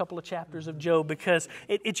those first couple of chapters of Job, because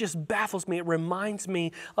it just baffles me. It reminds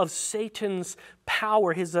me of Satan's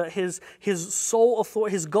power, his sole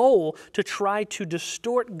authority, his goal to try to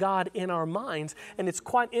distort God in our minds. And it's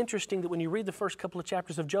quite interesting that when you read the first couple of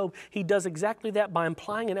chapters of Job, he does exactly that by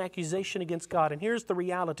implying an accusation against God. And here's the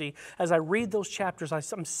reality. As I read those chapters,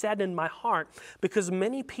 I'm saddened in my heart, because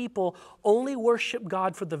many people only worship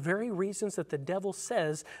God for the very reasons that the devil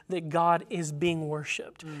says that God is being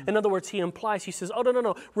worshiped. In other words, he says, oh,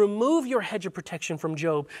 no, remove your hedge of protection from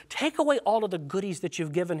Job. Take away all of the goodies that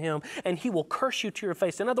you've given him, and he will curse you to your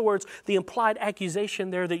face. In other words, the implied accusation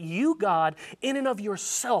there that you, God, in and of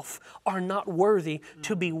yourself, are not worthy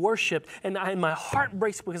to be worshiped. And my heart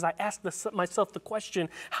breaks, because I ask myself the question,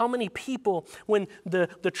 how many people, when the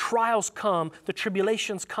trials come, the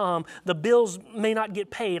tribulations come, the bills may not get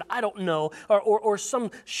paid, I don't know, or some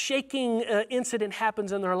shaking incident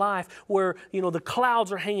happens in their life where, you know, the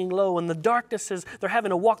clouds are hanging low and the darknesses, they're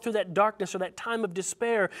having to walk through that darkness or that time of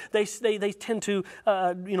despair. They tend to,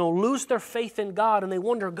 you know, lose their faith in God, and they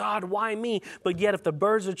wonder, God, why me? But yet if the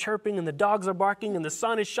birds are chirping and the dogs are barking and the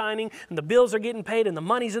sun is shining and the bills are getting paid and the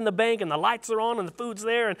money's in the bank and the lights are on and the food's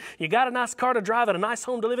there and you got a nice car to drive and a nice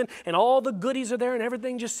home to live in and all the goodies are there and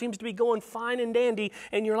everything just seems to be going fine and dandy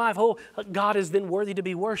in your life, oh, God is then worthy to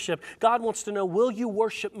be worshiped. God wants to know, will you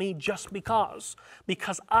worship me just because?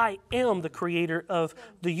 Because I am the creator of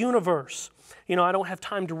the universe. You know, I don't have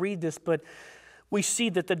time to read this, but we see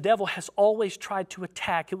that the devil has always tried to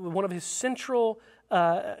attack. One of his central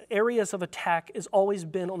areas of attack has always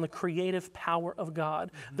been on the creative power of God,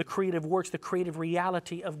 the creative works, the creative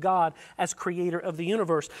reality of God as creator of the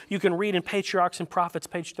universe. You can read in Patriarchs and Prophets,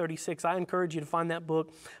 page 36. I encourage you to find that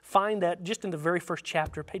book. Find that just in the very first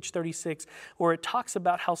chapter, page 36, where it talks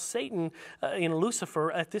about how Satan,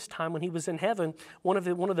 Lucifer, at this time when he was in heaven, one of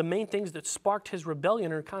the main things that sparked his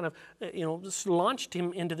rebellion, or kind of, just launched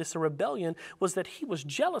him into this rebellion, was that he was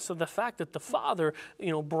jealous of the fact that the Father,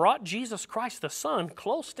 brought Jesus Christ, the Son,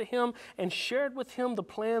 close to him and shared with him the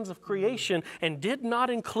plans of creation and did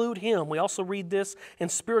not include him. We also read this in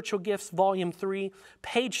Spiritual Gifts, volume 3,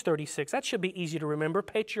 page 36. That should be easy to remember.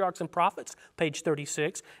 Patriarchs and Prophets, page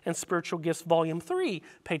 36, and Spiritual Gifts, volume 3,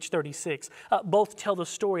 page 36. Both tell the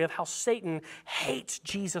story of how Satan hates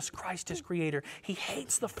Jesus Christ, his creator. He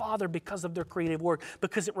hates the Father because of their creative work,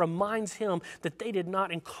 because it reminds him that they did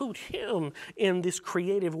not include him in this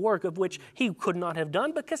creative work, of which he could not have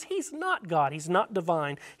done, because he's not God. He's not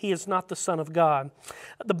divine. He is not the Son of God.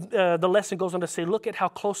 The lesson goes on to say, look at how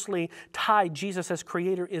closely tied Jesus as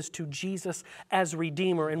creator is to Jesus as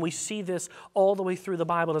redeemer. And we see this all the way through the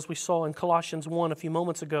Bible, as we saw in Colossians 1 a few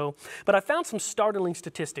moments ago. But I found some startling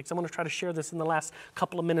statistics. I'm going to try to share this in the last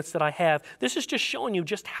couple of minutes that I have. This is just showing you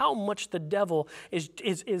just how much the devil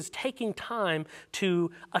is taking time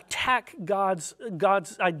to attack God's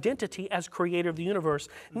identity as creator of the universe.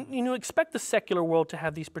 Expect the secular world to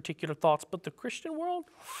have these particular thoughts, but the Christian world?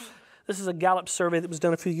 This is a Gallup survey that was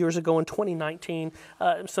done a few years ago in 2019.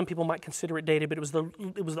 Some people might consider it dated, but it was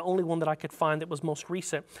the only one that I could find that was most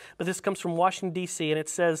recent. But this comes from Washington, D.C., and it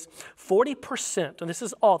says 40%, and this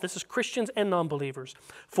is Christians and non-believers,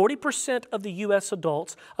 40% of the U.S.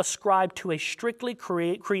 adults ascribe to a strictly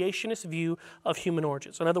creationist view of human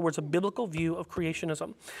origins. In other words, a biblical view of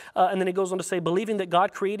creationism. And then it goes on to say, believing that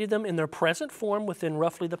God created them in their present form within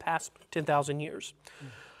roughly the past 10,000 years.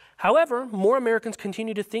 However, more Americans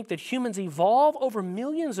continue to think that humans evolve over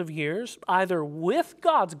millions of years, either with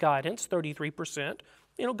God's guidance, 33%,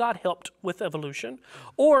 God helped with evolution,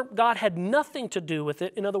 or God had nothing to do with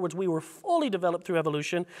it. In other words, we were fully developed through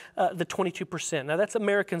evolution, the 22%. Now, that's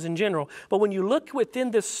Americans in general. But when you look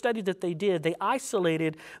within this study that they did, they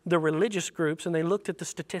isolated the religious groups and they looked at the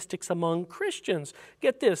statistics among Christians.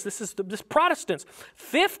 Get this, this Protestants.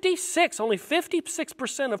 Only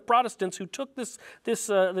 56% of Protestants who took this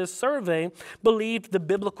survey believed the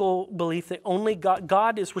biblical belief that only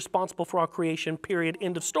God is responsible for our creation, period,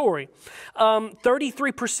 end of story. 33%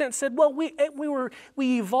 3% said, well, we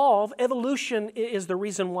evolve. Evolution is the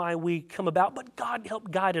reason why we come about, but God helped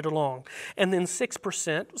guide it along. And then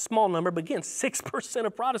 6%, small number, but again, 6%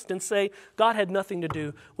 of Protestants say God had nothing to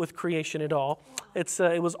do with creation at all.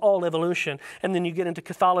 It was all evolution. And then you get into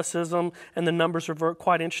Catholicism, and the numbers are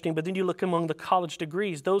quite interesting. But then you look among the college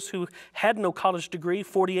degrees. Those who had no college degree,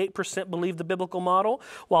 48% believed the biblical model,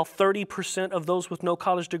 while 30% of those with no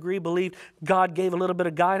college degree believed God gave a little bit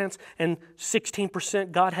of guidance, and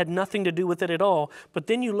 16% God had nothing to do with it at all. But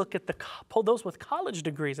then you look at those with college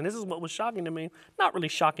degrees, and this is what was shocking to me. Not really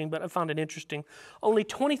shocking, but I found it interesting. Only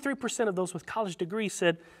 23% of those with college degrees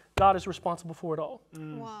said God is responsible for it all.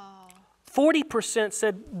 Wow. 40%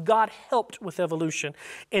 said God helped with evolution,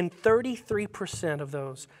 and 33% of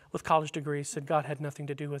those with college degrees said God had nothing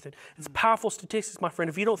to do with it. It's powerful statistics, my friend.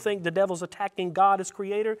 If you don't think the devil's attacking God as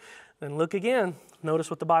creator, then look again. Notice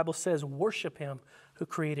what the Bible says. Worship him who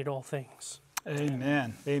created all things.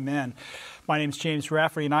 Amen. Amen. My name is James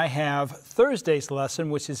Rafferty, and I have Thursday's lesson,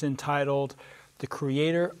 which is entitled The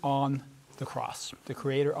Creator on the Cross. The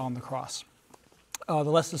Creator on the Cross. The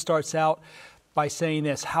lesson starts out by saying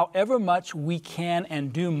this: however much we can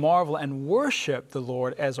and do marvel and worship the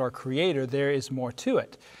Lord as our Creator, there is more to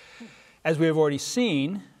it. As we have already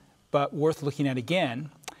seen, but worth looking at again,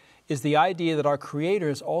 is the idea that our Creator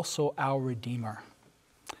is also our Redeemer.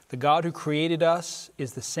 The God who created us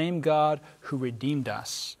is the same God who redeemed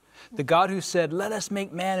us. The God who said, "Let us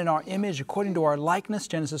make man in our image according to our likeness,"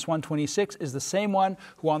 Genesis 1:26, is the same one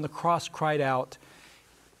who on the cross cried out,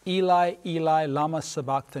 "Eli, Eli, lama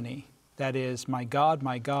sabachthani." That is, my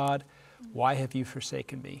God, why have you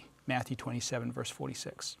forsaken me?" Matthew 27, verse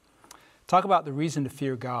 46. Talk about the reason to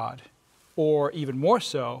fear God, or even more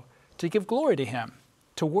so, to give glory to Him,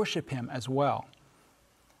 to worship Him as well.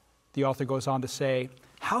 The author goes on to say,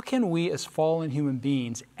 how can we as fallen human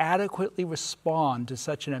beings adequately respond to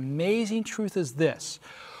such an amazing truth as this?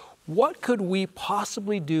 What could we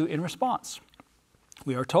possibly do in response?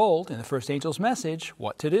 We are told in the first angel's message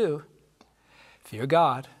what to do. Fear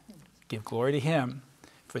God, give glory to Him,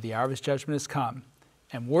 for the hour of His judgment has come,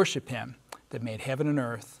 and worship Him that made heaven and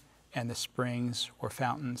earth and the springs or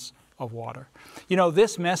fountains of water. You know,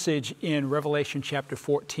 this message in Revelation chapter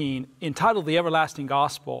 14, entitled The Everlasting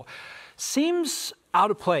Gospel, seems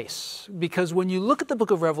out of place, because when you look at the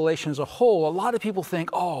book of Revelation as a whole, a lot of people think,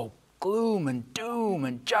 oh, gloom and doom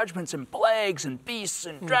and judgments and plagues and beasts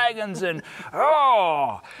and dragons and,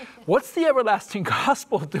 oh, what's the everlasting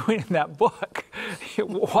gospel doing in that book?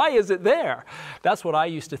 Why is it there? That's what I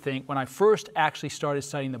used to think when I first actually started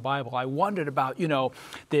studying the Bible. I wondered about, you know,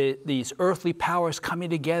 these earthly powers coming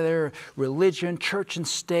together, religion, church and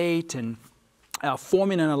state, and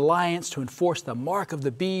forming an alliance to enforce the mark of the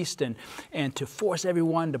beast and to force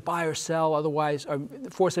everyone to buy or sell, otherwise,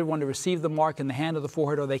 force everyone to receive the mark in the hand of the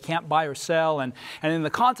forehead, or they can't buy or sell. And in the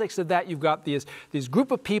context of that, you've got this group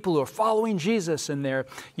of people who are following Jesus, and they're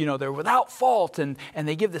without fault, and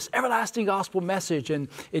they give this everlasting gospel message, and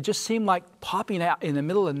it just seemed like popping out in the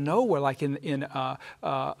middle of nowhere, like in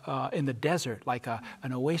the desert, like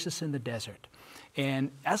an oasis in the desert.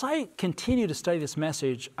 And as I continue to study this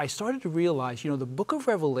message, I started to realize, the book of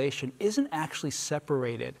Revelation isn't actually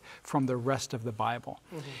separated from the rest of the Bible.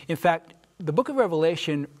 Mm-hmm. In fact, the book of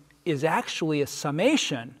Revelation is actually a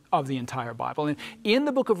summation of the entire Bible. And in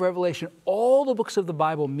the book of Revelation, all the books of the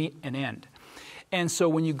Bible meet an end. And so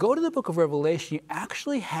when you go to the book of Revelation, you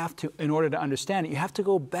actually have to, in order to understand it, you have to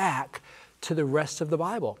go back to the rest of the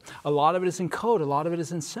Bible. A lot of it is in code, a lot of it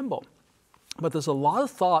is in symbol. But there's a lot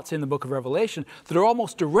of thoughts in the book of Revelation that are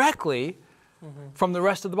almost directly from the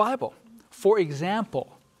rest of the Bible. For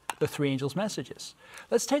example, the three angels' messages.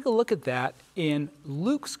 Let's take a look at that in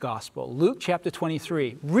Luke's gospel, Luke chapter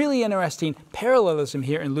 23. Really interesting parallelism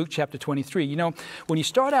here in Luke chapter 23. When you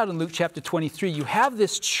start out in Luke chapter 23, you have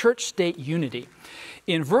this church-state unity.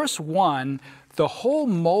 In verse 1, the whole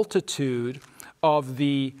multitude of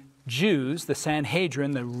the Jews, the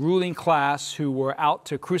Sanhedrin, the ruling class who were out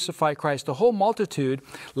to crucify Christ, the whole multitude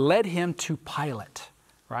led him to Pilate,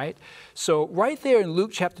 right? So right there in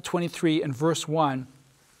Luke chapter 23 and verse 1,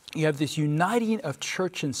 you have this uniting of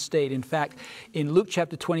church and state. In fact, in Luke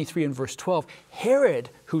chapter 23 and verse 12,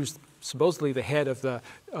 Herod, who's supposedly the head of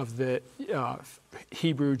the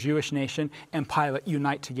Hebrew Jewish nation, and Pilate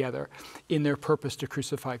unite together in their purpose to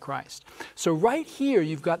crucify Christ. So right here,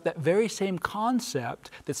 you've got that very same concept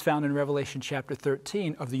that's found in Revelation chapter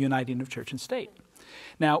 13 of the uniting of church and state.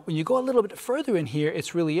 Now, when you go a little bit further in here,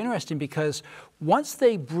 it's really interesting, because once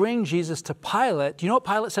they bring Jesus to Pilate, do you know what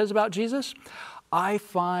Pilate says about Jesus? I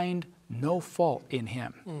find no fault in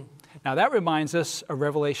him. Now that reminds us of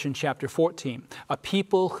Revelation chapter 14, a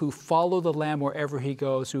people who follow the Lamb wherever he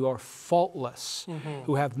goes, who are faultless,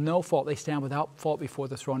 who have no fault. They stand without fault before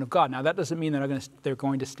the throne of God. Now that doesn't mean they're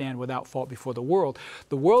going to stand without fault before the world.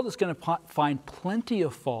 The world is going to find plenty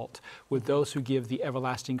of fault with those who give the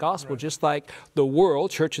everlasting gospel, just like the world,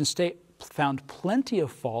 church and state, found plenty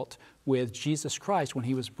of fault with Jesus Christ when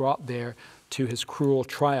he was brought there to his cruel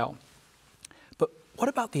trial. But what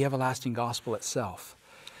about the everlasting gospel itself?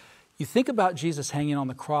 You think about Jesus hanging on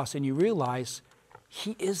the cross and you realize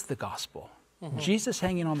he is the gospel. Jesus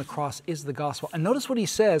hanging on the cross is the gospel. And notice what he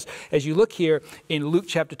says as you look here in Luke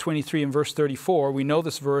chapter 23 and verse 34. We know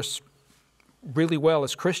this verse really well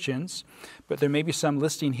as Christians, but there may be some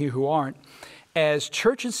listening here who aren't. As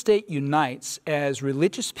church and state unites, as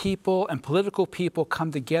religious people and political people come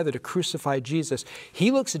together to crucify Jesus, he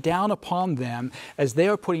looks down upon them as they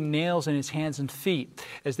are putting nails in his hands and feet,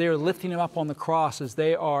 as they are lifting him up on the cross, as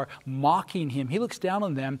they are mocking him. He looks down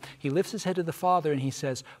on them, he lifts his head to the Father, and he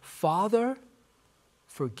says, Father,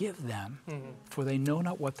 forgive them, for they know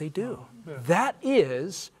not what they do. That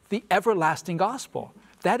is the everlasting gospel.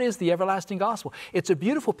 That is the everlasting gospel. It's a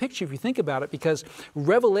beautiful picture if you think about it, because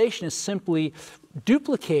Revelation is simply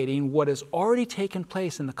duplicating what has already taken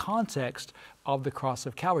place in the context of the cross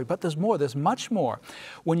of Calvary. But there's more, there's much more.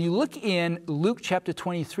 When you look in Luke chapter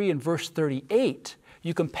 23 and verse 38,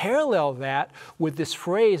 you can parallel that with this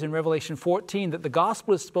phrase in Revelation 14 that the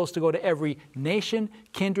gospel is supposed to go to every nation,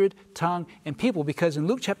 kindred, tongue, and people. Because in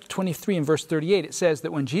Luke chapter 23 and verse 38, it says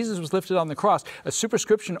that when Jesus was lifted on the cross, a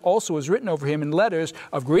superscription also was written over him in letters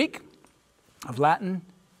of Greek, of Latin,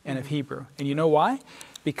 and of Hebrew. And you know why?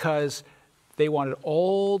 Because they wanted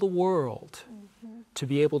all the world to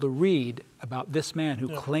be able to read about this man who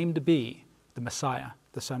claimed to be the Messiah,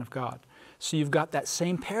 the Son of God. So you've got that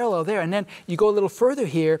same parallel there. And then you go a little further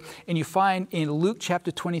here and you find in Luke chapter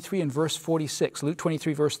 23 and verse 46, Luke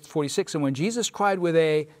 23 verse 46, and when Jesus cried with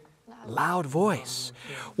a loud voice.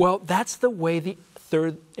 Well, that's the way the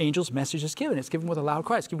third angel's message is given. It's given with a loud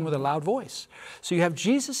cry. It's given with a loud voice. So you have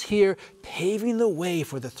Jesus here paving the way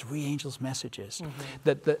for the three angels' messages.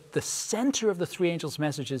 The center of the three angels'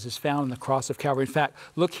 messages is found in the cross of Calvary. In fact,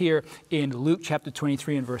 look here in Luke chapter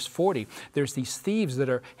 23 and verse 40. There's these thieves that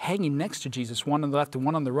are hanging next to Jesus, one on the left and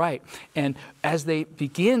one on the right. And as they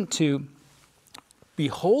begin to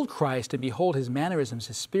behold Christ and behold his mannerisms,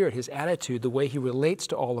 his spirit, his attitude, the way he relates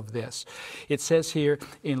to all of this. It says here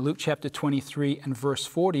in Luke chapter 23 and verse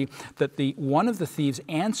 40 that one of the thieves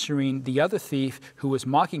answering the other thief who was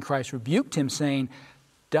mocking Christ rebuked him saying,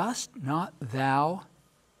 "Dost not thou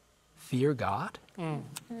fear God?"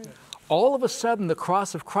 All of a sudden, the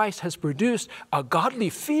cross of Christ has produced a godly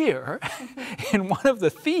fear in one of the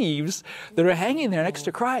thieves that are hanging there next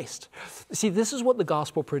to Christ. See, this is what the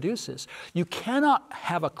gospel produces. You cannot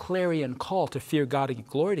have a clarion call to fear God and give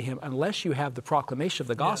glory to him unless you have the proclamation of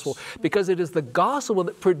the gospel, because it is the gospel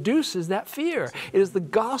that produces that fear. It is the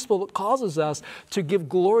gospel that causes us to give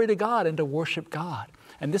glory to God and to worship God.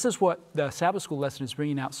 And this is what the Sabbath school lesson is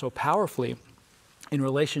bringing out so powerfully in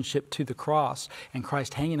relationship to the cross and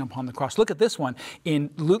Christ hanging upon the cross. Look at this one in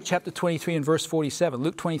Luke chapter 23 and verse 47.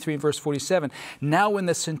 Luke 23 and verse 47. Now when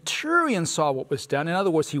the centurion saw what was done, in other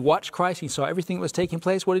words, he watched Christ, he saw everything that was taking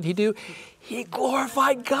place, what did he do? He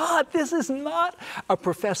glorified God. This is not a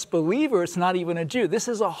professed believer. It's not even a Jew. This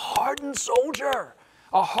is a hardened soldier.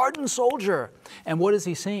 A hardened soldier. And what is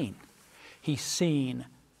he seeing? He's seen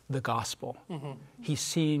the gospel. He's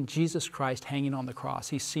seen Jesus Christ hanging on the cross.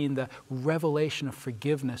 He's seen the revelation of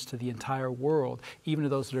forgiveness to the entire world, even to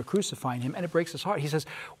those that are crucifying him, and it breaks his heart. He says,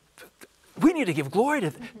 we need to give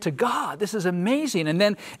glory to God. This is amazing. And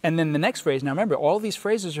then the next phrase, now remember, all these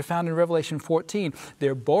phrases are found in Revelation 14.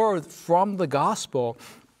 They're borrowed from the gospel.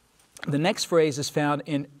 The next phrase is found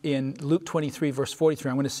in Luke 23, verse 43.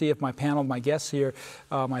 I'm going to see if my panel, my guests here,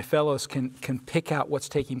 my fellows can pick out what's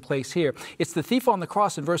taking place here. It's the thief on the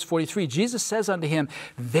cross in verse 43. Jesus says unto him,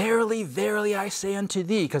 "Verily, verily, I say unto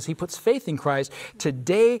thee," because he puts faith in Christ,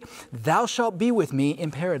 "today thou shalt be with me in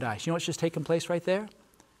paradise." You know what's just taken place right there?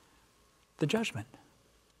 The judgment.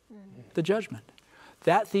 The judgment.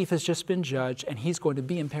 That thief has just been judged, and he's going to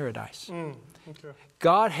be in paradise. Okay.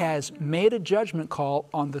 God has made a judgment call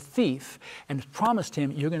on the thief and promised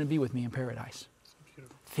him, you're going to be with me in paradise.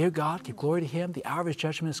 Fear God, give glory to him, the hour of his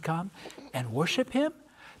judgment has come, and worship him.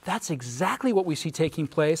 That's exactly what we see taking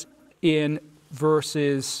place in verse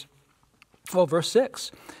 6.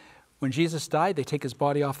 When Jesus died, they take his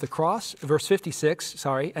body off the cross, verse 56,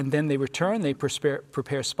 and then they return, they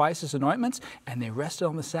prepare spices and ointments, and they rested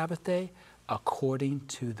on the Sabbath day according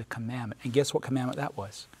to the commandment. And guess what commandment that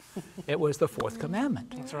was? It was the fourth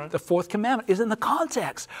commandment. That's right. The fourth commandment is in the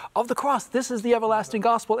context of the cross. This is the everlasting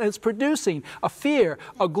gospel, and it's producing a fear,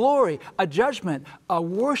 a glory, a judgment, a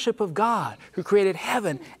worship of God who created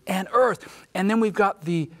heaven and earth. And then we've got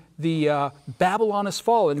the Babylon has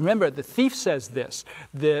fallen. Remember, the thief says this.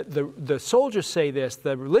 The soldiers say this.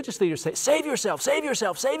 The religious leaders say, save yourself, save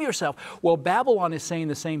yourself, save yourself. Well, Babylon is saying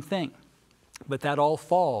the same thing. But that all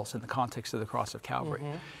falls in the context of the cross of Calvary.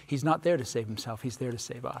 He's not there to save himself. He's there to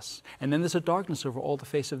save us. And then there's a darkness over all the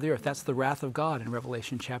face of the earth. That's the wrath of God in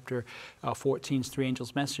Revelation chapter 14's three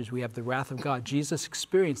angels' messages. We have the wrath of God. Jesus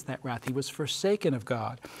experienced that wrath. He was forsaken of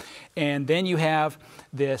God. And then you have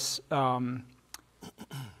this, well,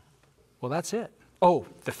 that's it. Oh,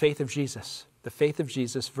 the faith of Jesus. The faith of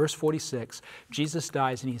Jesus. Verse 46, Jesus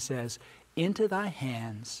dies and he says, into thy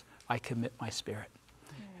hands I commit my spirit.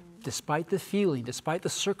 Despite the feeling, despite the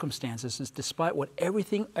circumstances, despite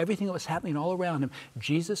everything that was happening all around him,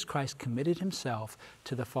 Jesus Christ committed himself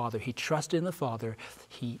to the Father. He trusted in the Father.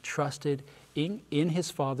 He trusted in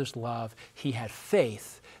his Father's love. He had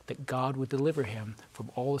faith that God would deliver him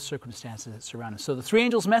from all the circumstances that surround him. So the three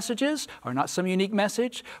angels' messages are not some unique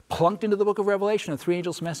message plunked into the book of Revelation. The three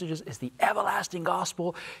angels' messages is the everlasting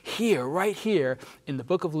gospel here, right here, in the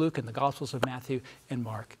book of Luke and the Gospels of Matthew and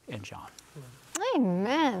Mark and John.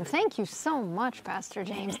 Amen. Thank you so much, Pastor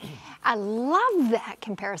James. I love that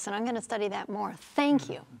comparison. I'm going to study that more. Thank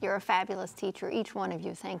you. You're a fabulous teacher, each one of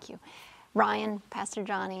you. Thank you. Ryan, Pastor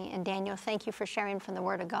Johnny, and Daniel, thank you for sharing from the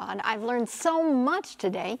Word of God. I've learned so much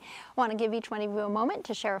today. I want to give each one of you a moment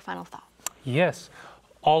to share a final thought. Yes.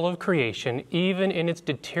 All of creation, even in its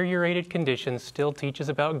deteriorated conditions, still teaches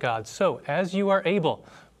about God. So, as you are able,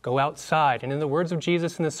 go outside, and in the words of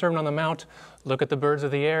Jesus in the Sermon on the Mount, look at the birds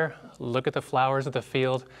of the air, look at the flowers of the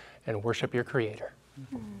field, and worship your Creator.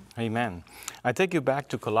 Amen. I take you back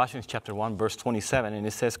to Colossians chapter 1, verse 27, and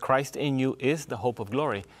it says, Christ in you is the hope of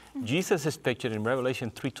glory. Jesus is pictured in Revelation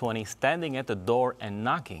 3:20, standing at the door and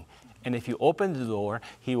knocking. And if you open the door,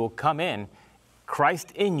 he will come in.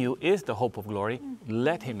 Christ in you is the hope of glory.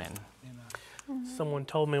 Let him in. Someone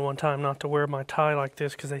told me one time not to wear my tie like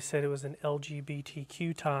this because they said it was an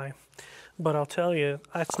LGBTQ tie. But I'll tell you,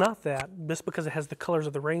 it's not that. Just because it has the colors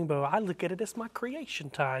of the rainbow, I look at it as my creation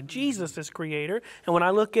tie. Jesus is creator, and when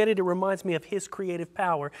I look at it, it reminds me of his creative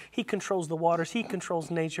power. He controls the waters. He controls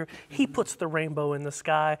nature. He puts the rainbow in the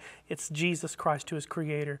sky. It's Jesus Christ who is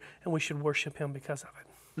creator, and we should worship him because of it.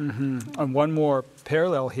 And one more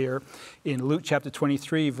parallel here in Luke chapter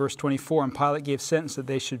 23, verse 24, and Pilate gave sentence that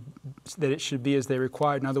it should be as they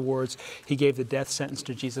required. In other words, he gave the death sentence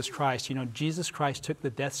to Jesus Christ. You know, Jesus Christ took the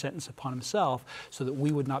death sentence upon himself so that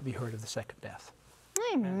we would not be hurt of the second death.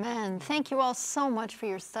 Amen. Thank you all so much for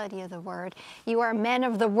your study of the Word. You are men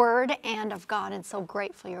of the Word and of God, and so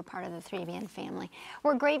grateful you're part of the 3ABN family.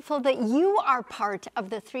 We're grateful that you are part of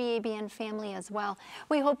the 3ABN family as well.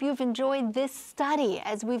 We hope you've enjoyed this study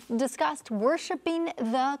as we've discussed worshiping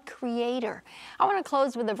the Creator. I want to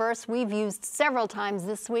close with a verse we've used several times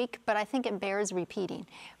this week, but I think it bears repeating.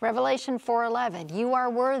 Revelation 4:11, you are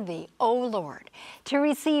worthy, O Lord, to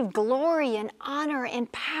receive glory and honor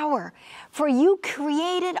and power, for you created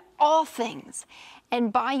all things,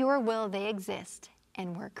 and by your will they exist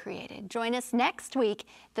and were created. Join us next week,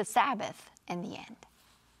 the Sabbath and the end.